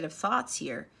those negative thoughts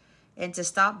here. and to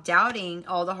stop doubting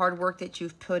all the hard work that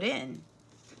you've put in.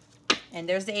 And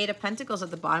there's the Eight of Pentacles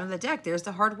at the bottom of the deck. There's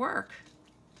the hard work.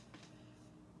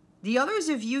 The others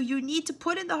of you, you need to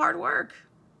put in the hard work.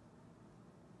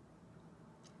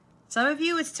 Some of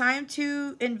you, it's time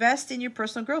to invest in your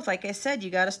personal growth. Like I said, you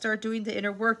got to start doing the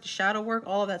inner work, the shadow work,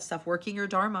 all of that stuff, working your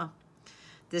Dharma.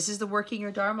 This is the working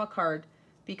your Dharma card.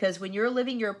 Because when you're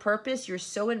living your purpose, you're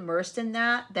so immersed in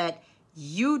that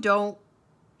you don't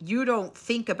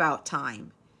think about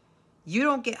time. You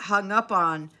don't get hung up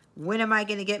on, when am I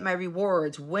going to get my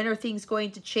rewards? When are things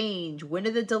going to change? When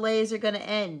are the delays are going to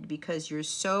end? Because you're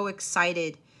so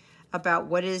excited about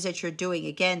what it is that you're doing.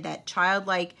 Again, that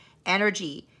childlike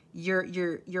energy.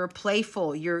 You're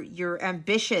playful, you're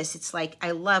ambitious. It's like,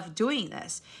 I love doing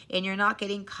this. And you're not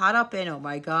getting caught up in, oh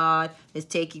my God, it's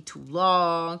taking too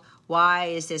long. Why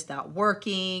is this not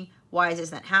working? Why is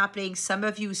this not happening? Some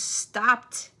of you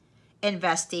stopped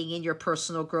investing in your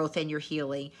personal growth and your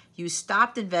healing. You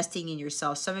stopped investing in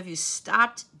yourself. Some of you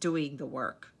stopped doing the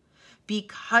work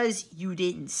because you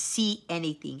didn't see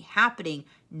anything happening.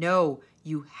 No,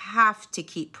 you have to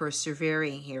keep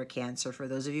persevering here, Cancer, for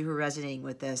those of you who are resonating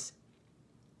with this.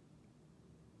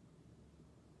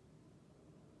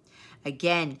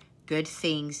 Again, good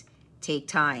things take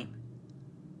time.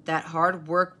 That hard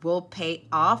work will pay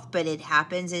off, but it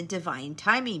happens in divine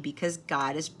timing because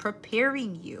God is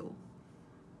preparing you.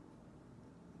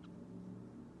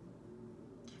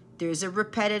 There's a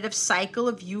repetitive cycle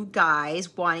of you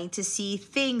guys wanting to see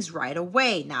things right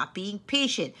away, not being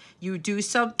patient. You do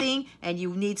something and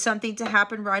you need something to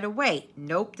happen right away.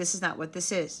 Nope, this is not what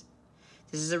this is.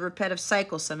 This is a repetitive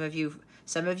cycle. Some of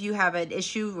you have an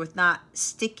issue with not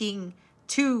sticking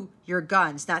to your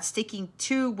guns, not sticking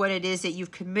to what it is that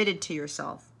you've committed to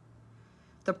yourself.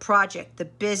 The project, the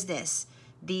business,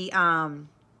 the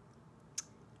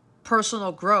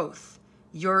personal growth,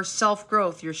 your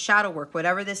self-growth, your shadow work,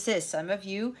 whatever this is. Some of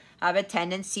you have a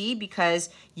tendency because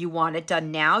you want it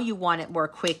done now, you want it more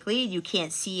quickly, you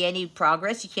can't see any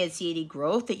progress, you can't see any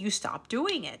growth, that you stop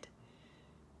doing it.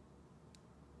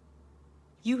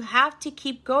 You have to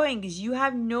keep going because you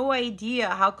have no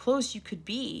idea how close you could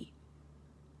be.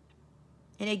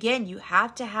 And again, you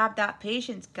have to have that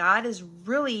patience. God is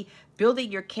really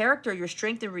building your character, your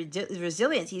strength and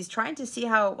resilience. He's trying to see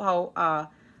how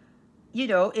you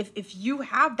know, if you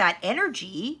have that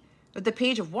energy, with the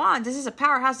Page of Wands, this is a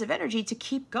powerhouse of energy to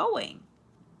keep going.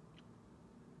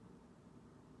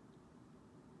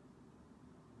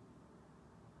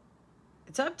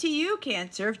 It's up to you,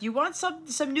 Cancer. If you want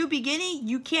some new beginning,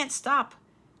 you can't stop.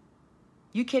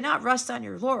 You cannot rest on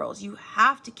your laurels. You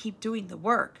have to keep doing the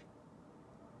work.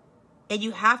 And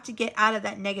you have to get out of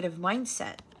that negative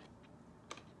mindset.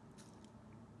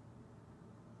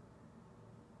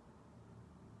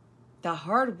 The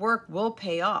hard work will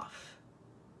pay off.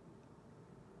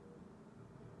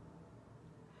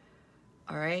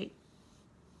 All right?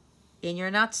 And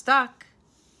you're not stuck.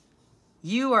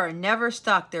 You are never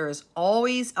stuck. There is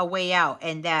always a way out.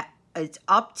 And that it's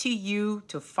up to you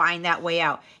to find that way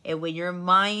out. And when your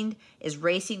mind is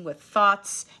racing with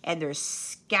thoughts and there's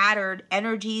scattered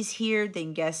energies here,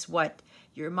 then guess what?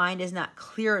 Your mind is not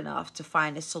clear enough to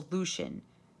find a solution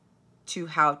to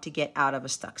how to get out of a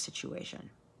stuck situation.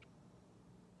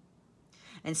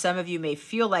 And some of you may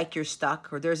feel like you're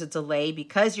stuck or there's a delay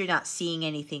because you're not seeing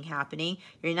anything happening.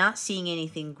 You're not seeing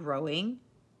anything growing.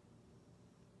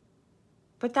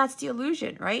 But that's the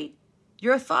illusion, right?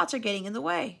 Your thoughts are getting in the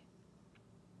way.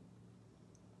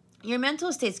 Your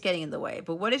mental state's getting in the way.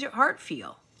 But what does your heart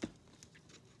feel?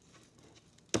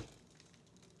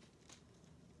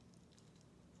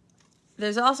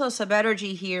 There's also some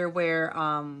energy here where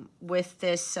with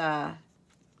this...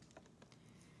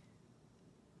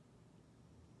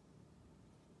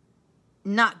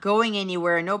 not going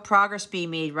anywhere, no progress being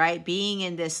made, right? Being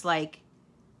in this like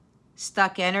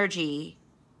stuck energy,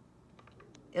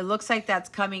 it looks like that's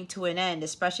coming to an end,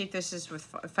 especially if this is with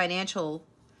financial,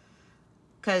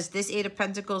 because this Eight of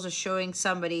Pentacles is showing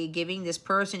somebody giving this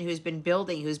person who's been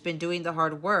building, who's been doing the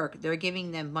hard work, they're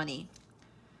giving them money.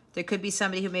 There could be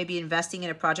somebody who may be investing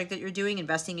in a project that you're doing,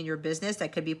 investing in your business.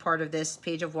 That could be part of this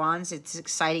Page of Wands. It's an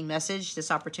exciting message, this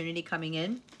opportunity coming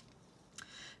in.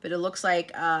 But it looks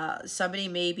like somebody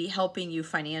may be helping you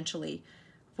financially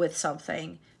with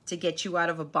something to get you out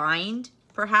of a bind,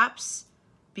 perhaps,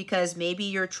 because maybe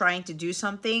you're trying to do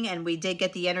something, and we did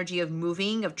get the energy of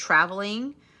moving, of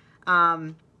traveling.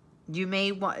 You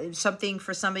may want something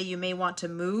for somebody, you may want to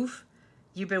move.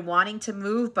 You've been wanting to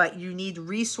move, but you need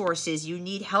resources. You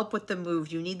need help with the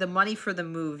move. You need the money for the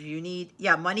move. You need,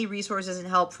 money, resources, and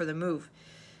help for the move,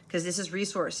 because this is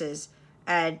resources.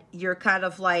 And you're kind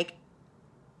of like,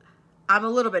 I'm a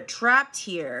little bit trapped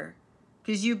here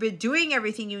because you've been doing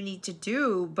everything you need to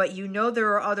do, but you know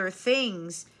there are other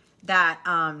things that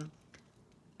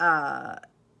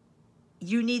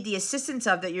you need the assistance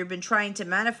of, that you've been trying to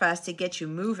manifest to get you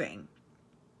moving.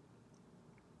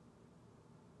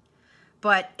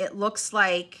 But it looks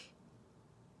like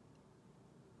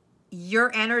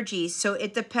your energy, so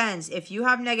it depends. If you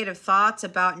have negative thoughts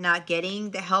about not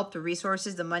getting the help, the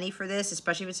resources, the money for this,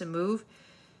 especially if it's a move,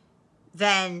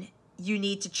 then you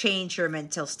need to change your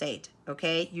mental state,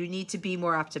 okay? You need to be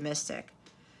more optimistic.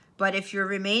 But if you're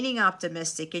remaining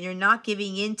optimistic and you're not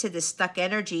giving into this stuck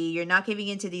energy, you're not giving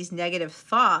into these negative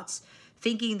thoughts,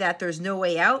 thinking that there's no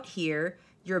way out here,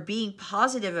 you're being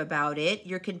positive about it,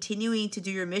 you're continuing to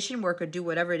do your mission work or do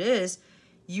whatever it is,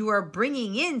 you are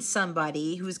bringing in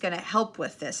somebody who's going to help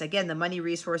with this. Again, the money,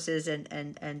 resources,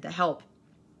 and the help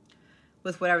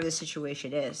with whatever the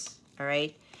situation is, all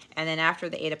right? And then after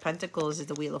the Eight of Pentacles is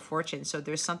the Wheel of Fortune. So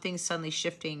there's something suddenly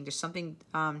shifting. There's something,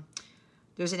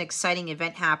 there's an exciting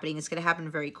event happening. It's going to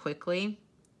happen very quickly.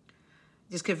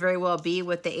 This could very well be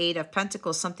with the Eight of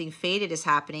Pentacles. Something fated is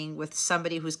happening with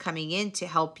somebody who's coming in to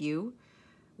help you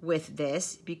with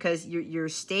this, because you're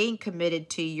staying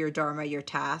committed to your dharma, your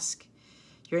task.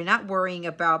 You're not worrying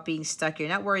about being stuck. You're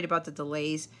not worried about the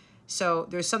delays. So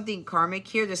there's something karmic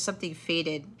here. There's something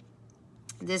fated.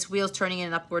 This wheel's turning in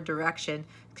an upward direction.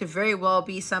 Could very well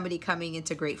be somebody coming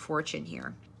into great fortune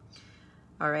here.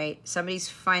 All right. Somebody's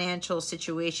financial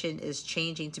situation is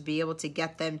changing to be able to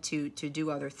get them to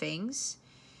do other things.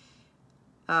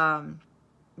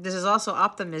 This is also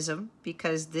optimism,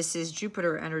 because this is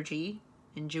Jupiter energy.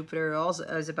 And Jupiter also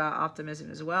is about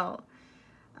optimism as well.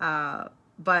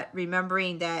 But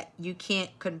remembering that you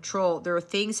can't control. There are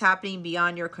things happening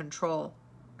beyond your control.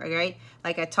 All right?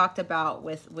 Like I talked about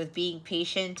with being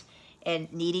patient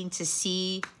and needing to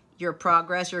see your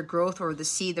progress, your growth, or to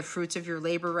see the fruits of your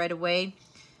labor right away.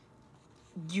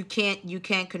 You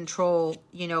can't control,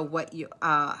 you know, what you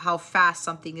how fast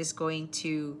something is going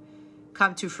to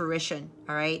come to fruition.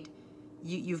 All right?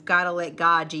 You've got to let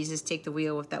God, Jesus, take the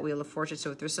wheel with that Wheel of Fortune.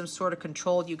 So if there's some sort of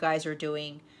control you guys are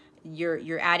doing,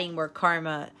 you're adding more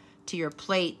karma to your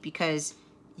plate, because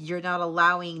you're not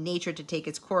allowing nature to take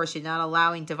its course. You're not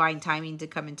allowing divine timing to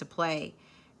come into play,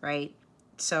 right?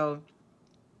 So,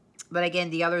 but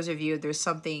again, the others of you, there's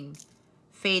something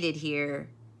fated here.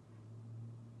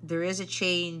 There is a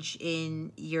change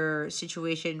in your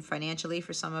situation financially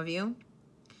for some of you.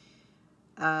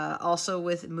 Also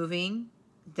with moving,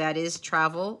 that is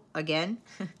travel again.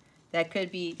 That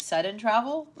could be sudden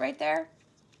travel right there.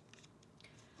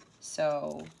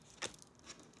 So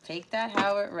take that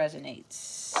how it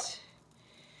resonates.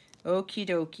 Okie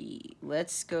dokie.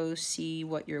 Let's go see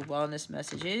what your wellness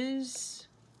message is.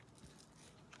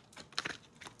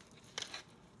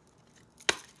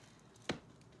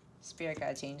 Spirit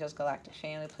guides, angels, galactic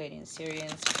family, Pleiadian,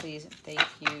 Syrians, please and thank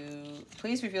you.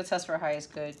 Please reveal to us for our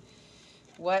highest good.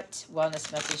 What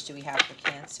wellness message do we have for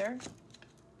Cancer?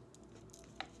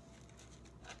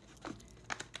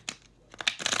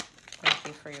 Thank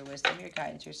you for your wisdom, your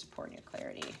guidance, your support, and your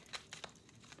clarity.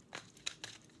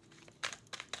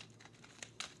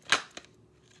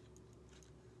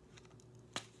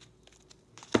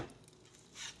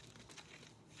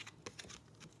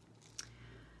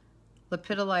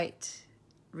 Lepidolite,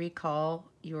 recall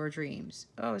your dreams.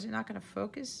 Oh, is it not going to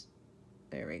focus?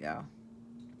 There we go.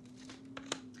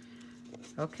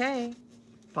 Okay,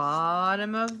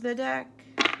 bottom of the deck.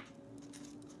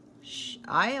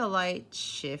 Iolite,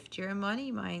 shift your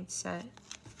money mindset.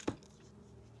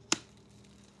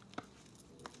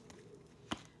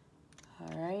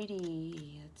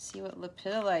 Alrighty, let's see what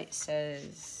Lepidolite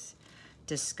says.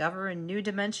 Discover a new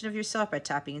dimension of yourself by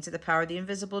tapping into the power of the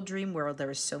invisible dream world.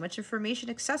 There is so much information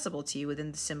accessible to you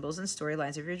within the symbols and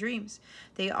storylines of your dreams.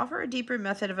 They offer a deeper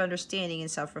method of understanding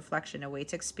and self-reflection, a way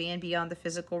to expand beyond the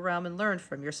physical realm and learn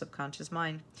from your subconscious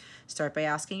mind. Start by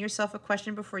asking yourself a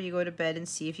question before you go to bed and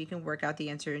see if you can work out the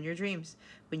answer in your dreams.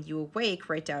 When you awake,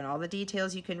 write down all the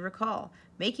details you can recall.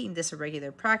 Making this a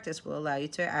regular practice will allow you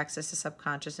to access the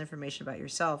subconscious information about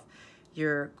yourself.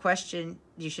 Your question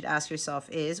you should ask yourself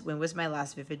is, when was my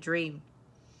last vivid dream?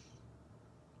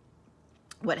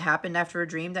 What happened after a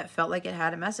dream that felt like it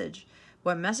had a message?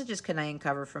 What messages can I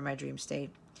uncover from my dream state?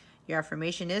 Your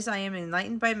affirmation is, I am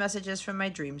enlightened by messages from my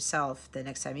dream self. The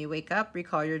next time you wake up,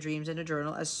 recall your dreams in a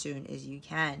journal as soon as you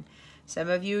can. Some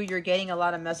of you, you're getting a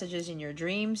lot of messages in your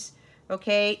dreams.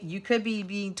 Okay, you could be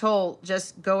being told,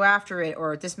 just go after it,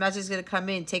 or this message is going to come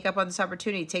in, take up on this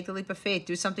opportunity, take the leap of faith,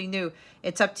 do something new.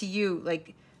 It's up to you.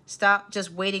 Like, stop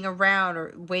just waiting around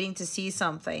or waiting to see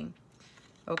something.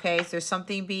 Okay, so there's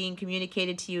something being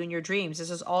communicated to you in your dreams. This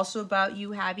is also about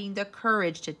you having the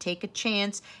courage to take a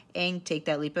chance and take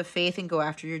that leap of faith and go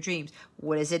after your dreams.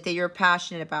 What is it that you're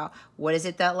passionate about? What is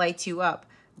it that lights you up?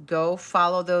 Go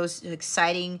follow those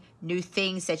exciting new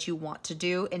things that you want to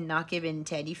do and not give in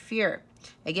to any fear.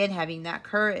 Again, having that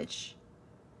courage.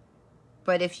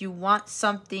 But if you want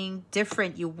something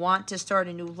different, you want to start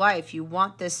a new life, you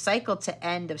want this cycle to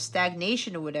end of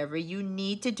stagnation or whatever, you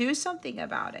need to do something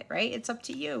about it, right? It's up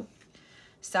to you.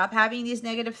 Stop having these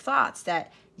negative thoughts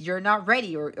that you're not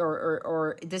ready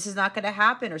or this is not going to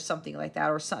happen or something like that,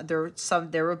 or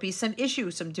there will be some issue,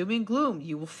 some doom and gloom,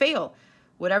 you will fail,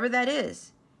 whatever that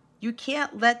is. You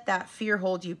can't let that fear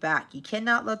hold you back. You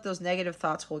cannot let those negative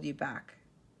thoughts hold you back.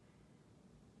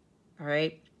 All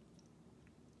right?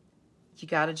 You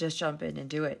got to just jump in and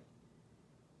do it.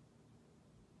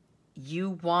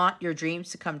 You want your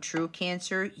dreams to come true,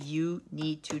 Cancer. You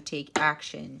need to take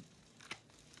action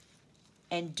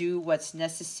and do what's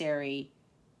necessary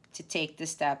to take the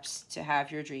steps to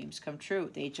have your dreams come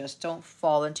true. They just don't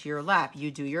fall into your lap.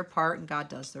 You do your part and God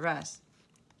does the rest.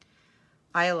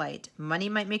 Iolite. Money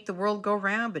might make the world go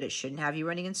round, but it shouldn't have you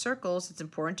running in circles. It's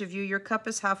important to view your cup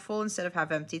as half full instead of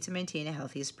half empty to maintain a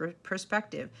healthy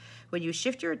perspective. When you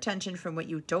shift your attention from what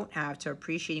you don't have to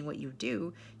appreciating what you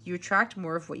do, you attract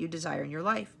more of what you desire in your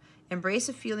life. Embrace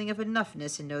a feeling of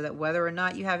enoughness and know that whether or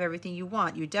not you have everything you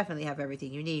want, you definitely have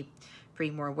everything you need.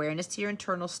 Bring more awareness to your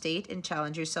internal state and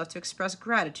challenge yourself to express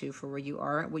gratitude for where you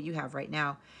are and what you have right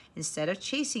now. Instead of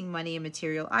chasing money and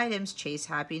material items, chase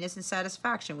happiness and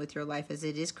satisfaction with your life as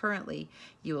it is currently.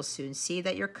 You will soon see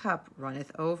that your cup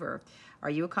runneth over. Are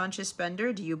you a conscious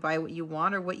spender? Do you buy what you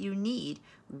want or what you need?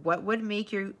 What would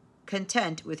make you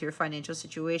content with your financial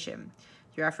situation?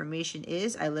 Your affirmation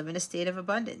is, I live in a state of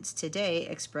abundance. Today,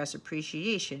 express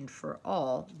appreciation for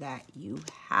all that you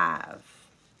have.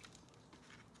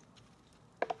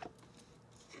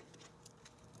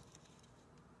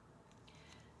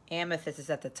 Amethyst is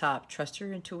at the top. Trust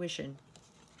your intuition.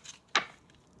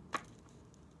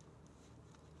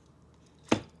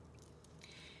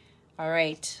 All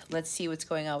right, let's see what's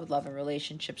going on with love and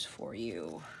relationships for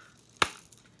you.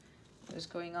 What is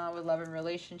going on with love and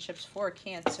relationships for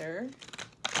Cancer?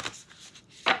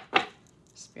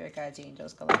 Spirit guides,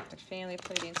 angels, galactic family,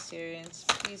 Pleiadian Sirians,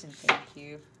 please and thank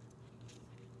you.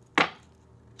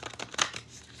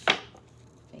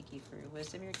 Thank you for your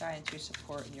wisdom, your guidance, your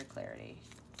support, and your clarity.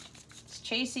 It's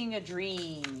chasing a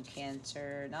dream,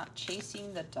 Cancer, not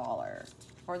chasing the dollar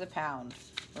or the pound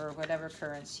or whatever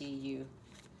currency you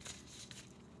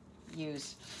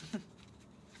use.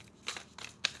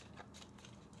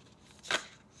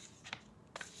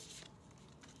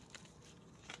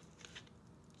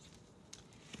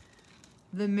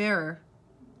 The mirror.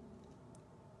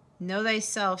 Know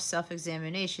thyself,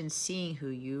 self-examination, seeing who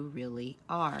you really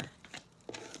are.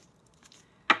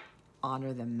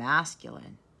 Honor the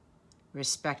masculine.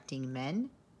 Respecting men,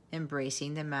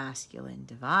 embracing the masculine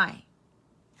divine.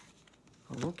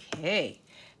 Okay,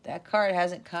 that card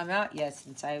hasn't come out yet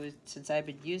since I've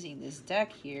been using this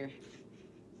deck here.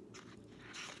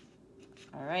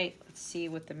 All right, let's see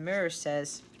what the mirror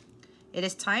says. It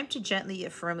is time to gently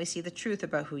yet firmly see the truth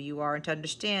about who you are and to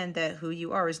understand that who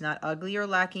you are is not ugly or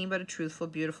lacking, but a truthful,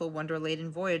 beautiful, wonder-laden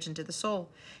voyage into the soul.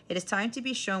 It is time to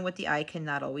be shown what the eye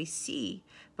cannot always see,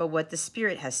 but what the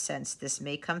spirit has sensed. This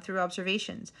may come through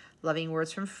observations, loving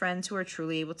words from friends who are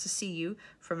truly able to see you,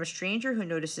 from a stranger who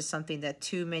notices something that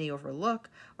too many overlook,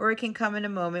 or it can come in a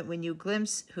moment when you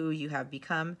glimpse who you have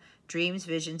become. Dreams,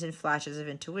 visions, and flashes of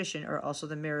intuition are also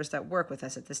the mirrors that work with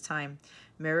us at this time.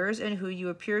 Mirrors and who you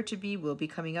appear to be will be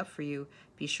coming up for you.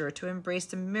 Be sure to embrace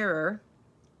the mirror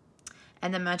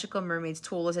and the magical mermaid's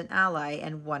tool as an ally,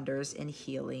 and wonders and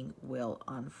healing will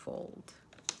unfold.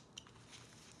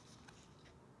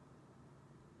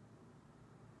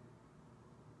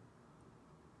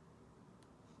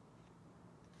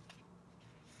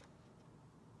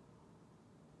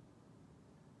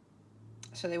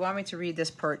 So they want me to read this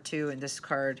part too in this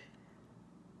card.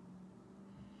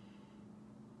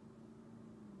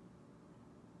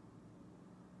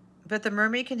 But the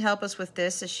mermaid can help us with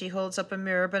this as she holds up a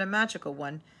mirror, but a magical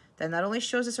one, that not only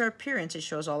shows us our appearance, it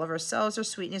shows all of ourselves, our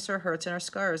sweetness, our hurts, and our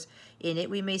scars. In it,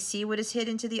 we may see what is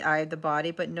hidden to the eye of the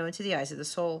body, but known to the eyes of the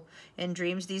soul. In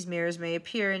dreams, these mirrors may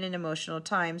appear in emotional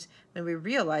times when we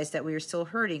realize that we are still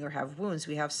hurting or have wounds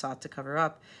we have sought to cover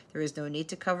up. There is no need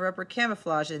to cover up or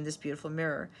camouflage in this beautiful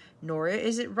mirror, nor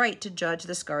is it right to judge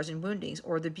the scars and woundings,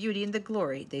 or the beauty and the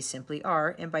glory. They simply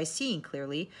are, and by seeing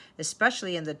clearly,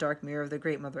 especially in the dark mirror of the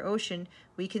great Mother Ocean,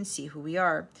 we can see who we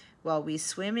are. While we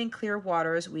swim in clear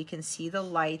waters, we can see the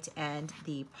light and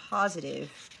the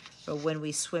positive. But when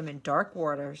we swim in dark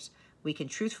waters, we can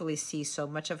truthfully see so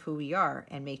much of who we are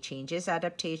and make changes,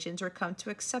 adaptations, or come to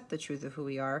accept the truth of who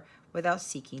we are without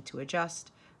seeking to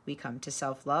adjust. We come to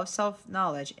self-love,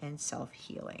 self-knowledge, and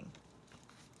self-healing.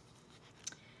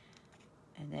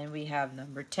 And then we have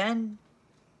number 10.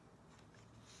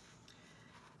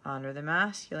 Honor the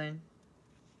masculine.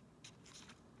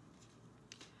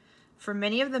 For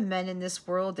many of the men in this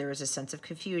world, there is a sense of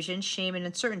confusion, shame, and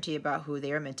uncertainty about who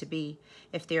they are meant to be.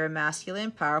 If they are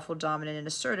masculine, powerful, dominant, and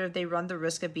assertive, they run the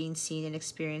risk of being seen and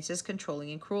experienced as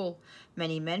controlling and cruel.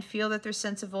 Many men feel that their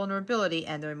sense of vulnerability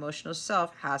and their emotional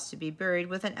self has to be buried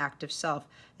with an active self,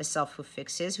 a self who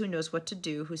fixes, who knows what to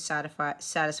do, who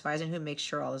satisfies, and who makes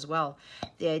sure all is well.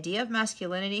 The idea of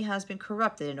masculinity has been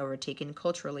corrupted and overtaken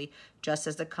culturally, just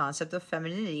as the concept of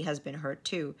femininity has been hurt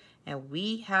too. And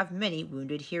we have many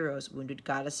wounded heroes, wounded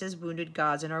goddesses, wounded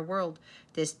gods in our world.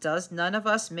 This does none of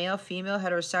us, male, female,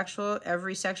 heterosexual,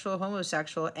 every sexual,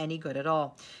 homosexual, any good at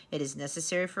all. It is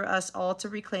necessary for us all to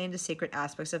reclaim the sacred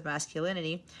aspects of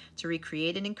masculinity, to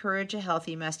recreate and encourage a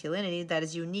healthy masculinity that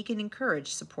is unique and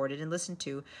encouraged, supported, and listened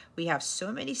to. We have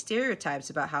so many stereotypes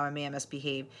about how a man must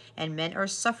behave, and men are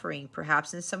suffering,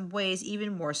 perhaps in some ways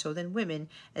even more so than women,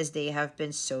 as they have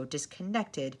been so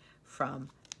disconnected from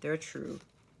their true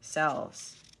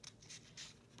selves.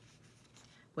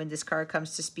 When this card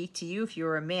comes to speak to you, if you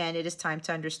are a man, it is time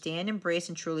to understand, embrace,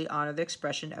 and truly honor the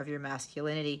expression of your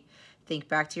masculinity. Think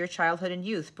back to your childhood and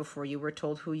youth before you were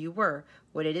told who you were,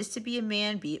 what it is to be a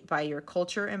man, be it by your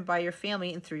culture and by your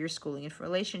family and through your schooling and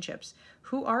relationships.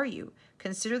 Who are you?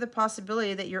 Consider the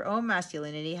possibility that your own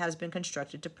masculinity has been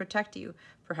constructed to protect you.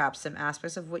 Perhaps some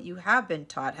aspects of what you have been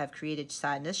taught have created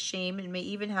sadness, shame, and may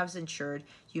even have ensured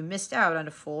you missed out on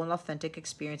a full and authentic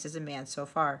experience as a man so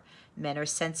far. Men are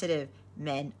sensitive.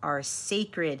 Men are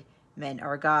sacred. Men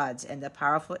are gods. And the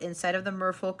powerful insight of the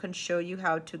merfolk can show you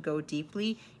how to go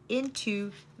deeply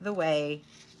into the way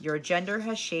your gender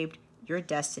has shaped your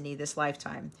destiny this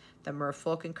lifetime. The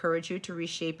merfolk encourage you to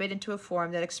reshape it into a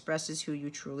form that expresses who you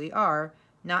truly are,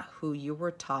 not who you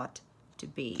were taught to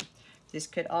be. This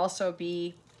could also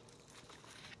be,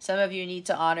 some of you need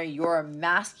to honor your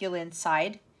masculine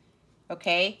side,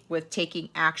 okay, with taking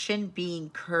action,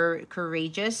 being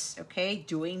courageous, okay,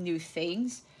 doing new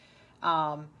things,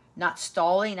 not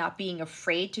stalling, not being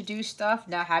afraid to do stuff,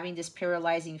 not having this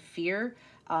paralyzing fear,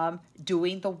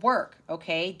 doing the work,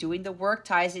 okay? Doing the work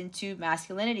ties into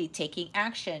masculinity, taking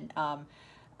action,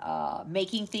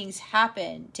 making things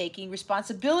happen, taking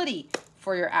responsibility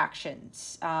for your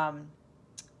actions,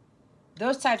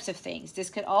 those types of things.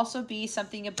 This could also be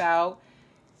something about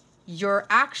your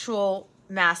actual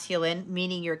masculine,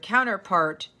 meaning your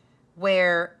counterpart,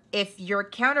 where if your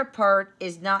counterpart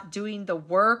is not doing the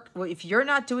work, if you're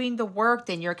not doing the work,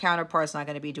 then your counterpart's not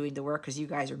going to be doing the work because you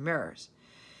guys are mirrors.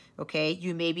 Okay,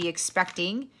 you may be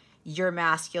expecting your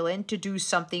masculine to do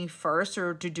something first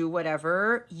or to do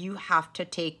whatever. You have to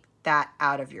take that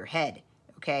out of your head,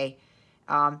 okay?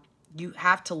 You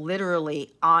have to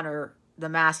literally honor the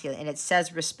masculine. And it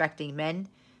says respecting men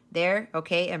there,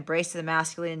 okay? Embrace the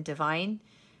masculine divine,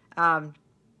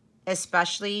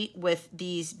 especially with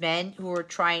these men who are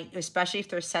trying, especially if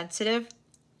they're sensitive.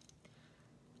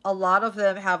 A lot of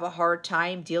them have a hard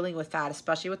time dealing with that,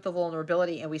 especially with the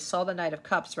vulnerability. And we saw the Knight of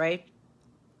Cups, right?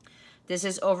 This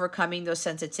is overcoming those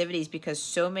sensitivities because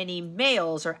so many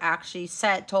males are actually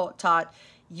taught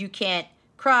you can't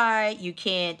cry, you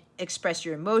can't express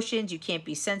your emotions, you can't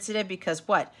be sensitive because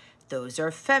what? Those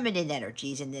are feminine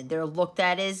energies, and then they're looked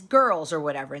at as girls or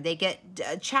whatever, and they get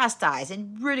chastised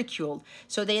and ridiculed.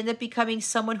 So they end up becoming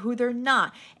someone who they're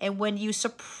not. And when you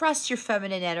suppress your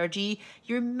feminine energy,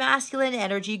 your masculine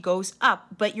energy goes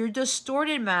up, but your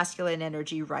distorted masculine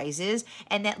energy rises,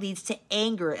 and that leads to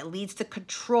anger. It leads to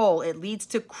control. It leads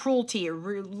to cruelty. It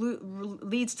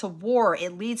leads to war.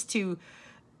 It leads to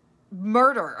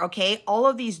murder, okay? All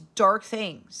of these dark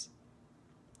things.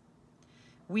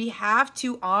 We have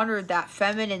to honor that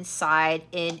feminine side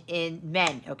in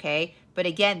men, okay? But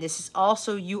again, this is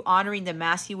also you honoring the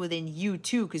masculine within you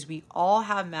too, because we all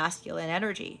have masculine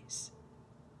energies.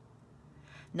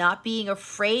 Not being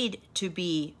afraid to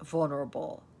be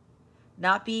vulnerable.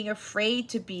 Not being afraid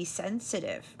to be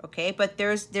sensitive, okay? But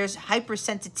there's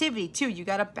hypersensitivity too. You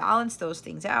got to balance those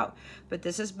things out. But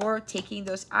this is more taking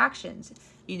those actions.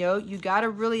 You know, you got to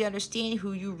really understand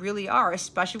who you really are,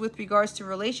 especially with regards to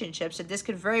relationships. And this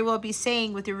could very well be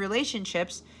saying with your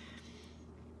relationships,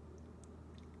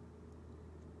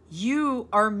 you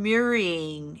are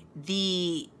mirroring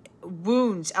the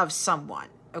wounds of someone,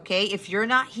 okay? If you're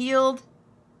not healed,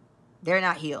 They're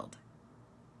not healed.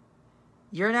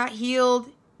 You're not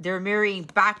healed. They're mirroring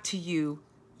back to you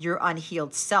your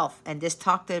unhealed self. And this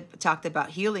talked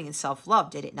about healing and self-love,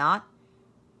 did it not?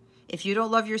 If you don't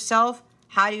love yourself,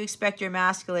 how do you expect your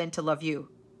masculine to love you?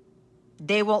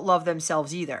 They won't love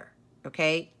themselves either.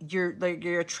 Okay?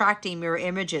 You're attracting mirror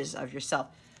images of yourself.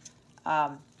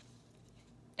 And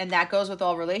that goes with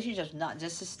all relationships, not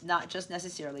just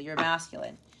necessarily your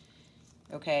masculine.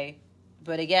 Okay?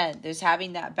 But again, there's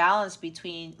having that balance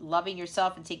between loving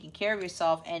yourself and taking care of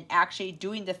yourself and actually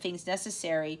doing the things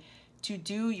necessary to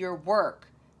do your work,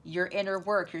 your inner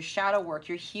work, your shadow work,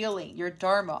 your healing, your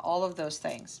dharma, all of those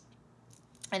things.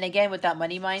 And again, with that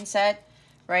money mindset,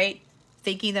 right?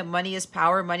 Thinking that money is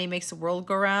power, money makes the world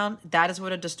go round, that is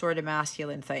what a distorted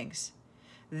masculine thinks.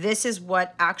 This is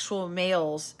what actual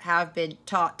males have been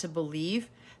taught to believe,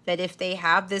 that if they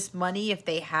have this money, if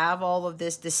they have all of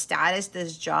this status,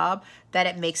 this job, that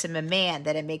it makes him a man,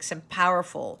 that it makes him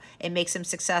powerful, it makes him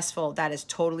successful. That is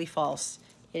totally false.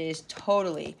 It is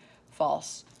totally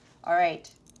false. All right,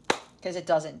 because it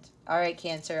doesn't. All right,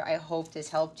 Cancer, I hope this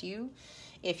helped you.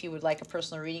 If you would like a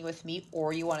personal reading with me,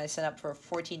 or you want to sign up for a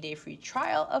 14-day free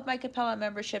trial of my Capella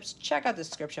memberships, check out the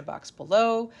description box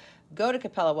below. Go to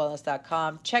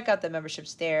capellawellness.com, check out the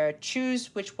memberships there,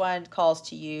 choose which one calls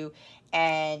to you,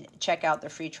 and check out the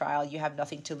free trial. You have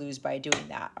nothing to lose by doing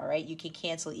that, all right? You can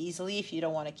cancel easily if you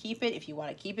don't want to keep it. If you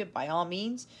want to keep it, by all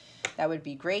means, that would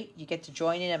be great. You get to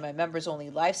join in my members-only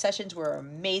live sessions, where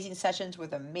amazing sessions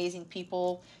with amazing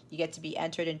people. You get to be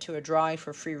entered into a drawing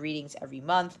for free readings every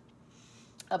month.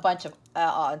 A bunch of,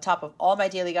 on top of all my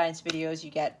daily guidance videos,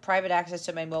 you get private access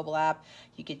to my mobile app.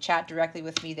 You can chat directly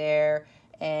with me there.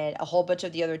 And a whole bunch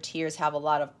of the other tiers have a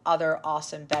lot of other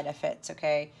awesome benefits,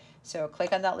 okay? So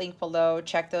click on that link below,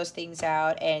 check those things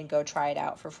out, and go try it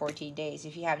out for 14 days.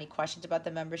 If you have any questions about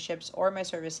the memberships or my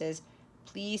services,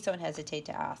 please don't hesitate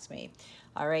to ask me.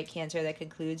 All right, Cancer, that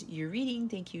concludes your reading.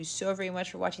 Thank you so very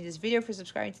much for watching this video, for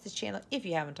subscribing to this channel if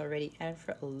you haven't already, and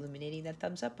for illuminating that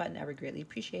thumbs up button. I would greatly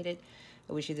appreciate it.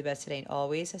 I wish you the best today and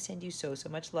always. I send you so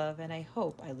much love, and I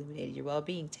hope I illuminated your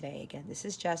well-being today. Again, this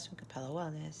is Jess from Capella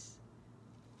Wellness.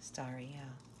 Starry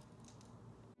out.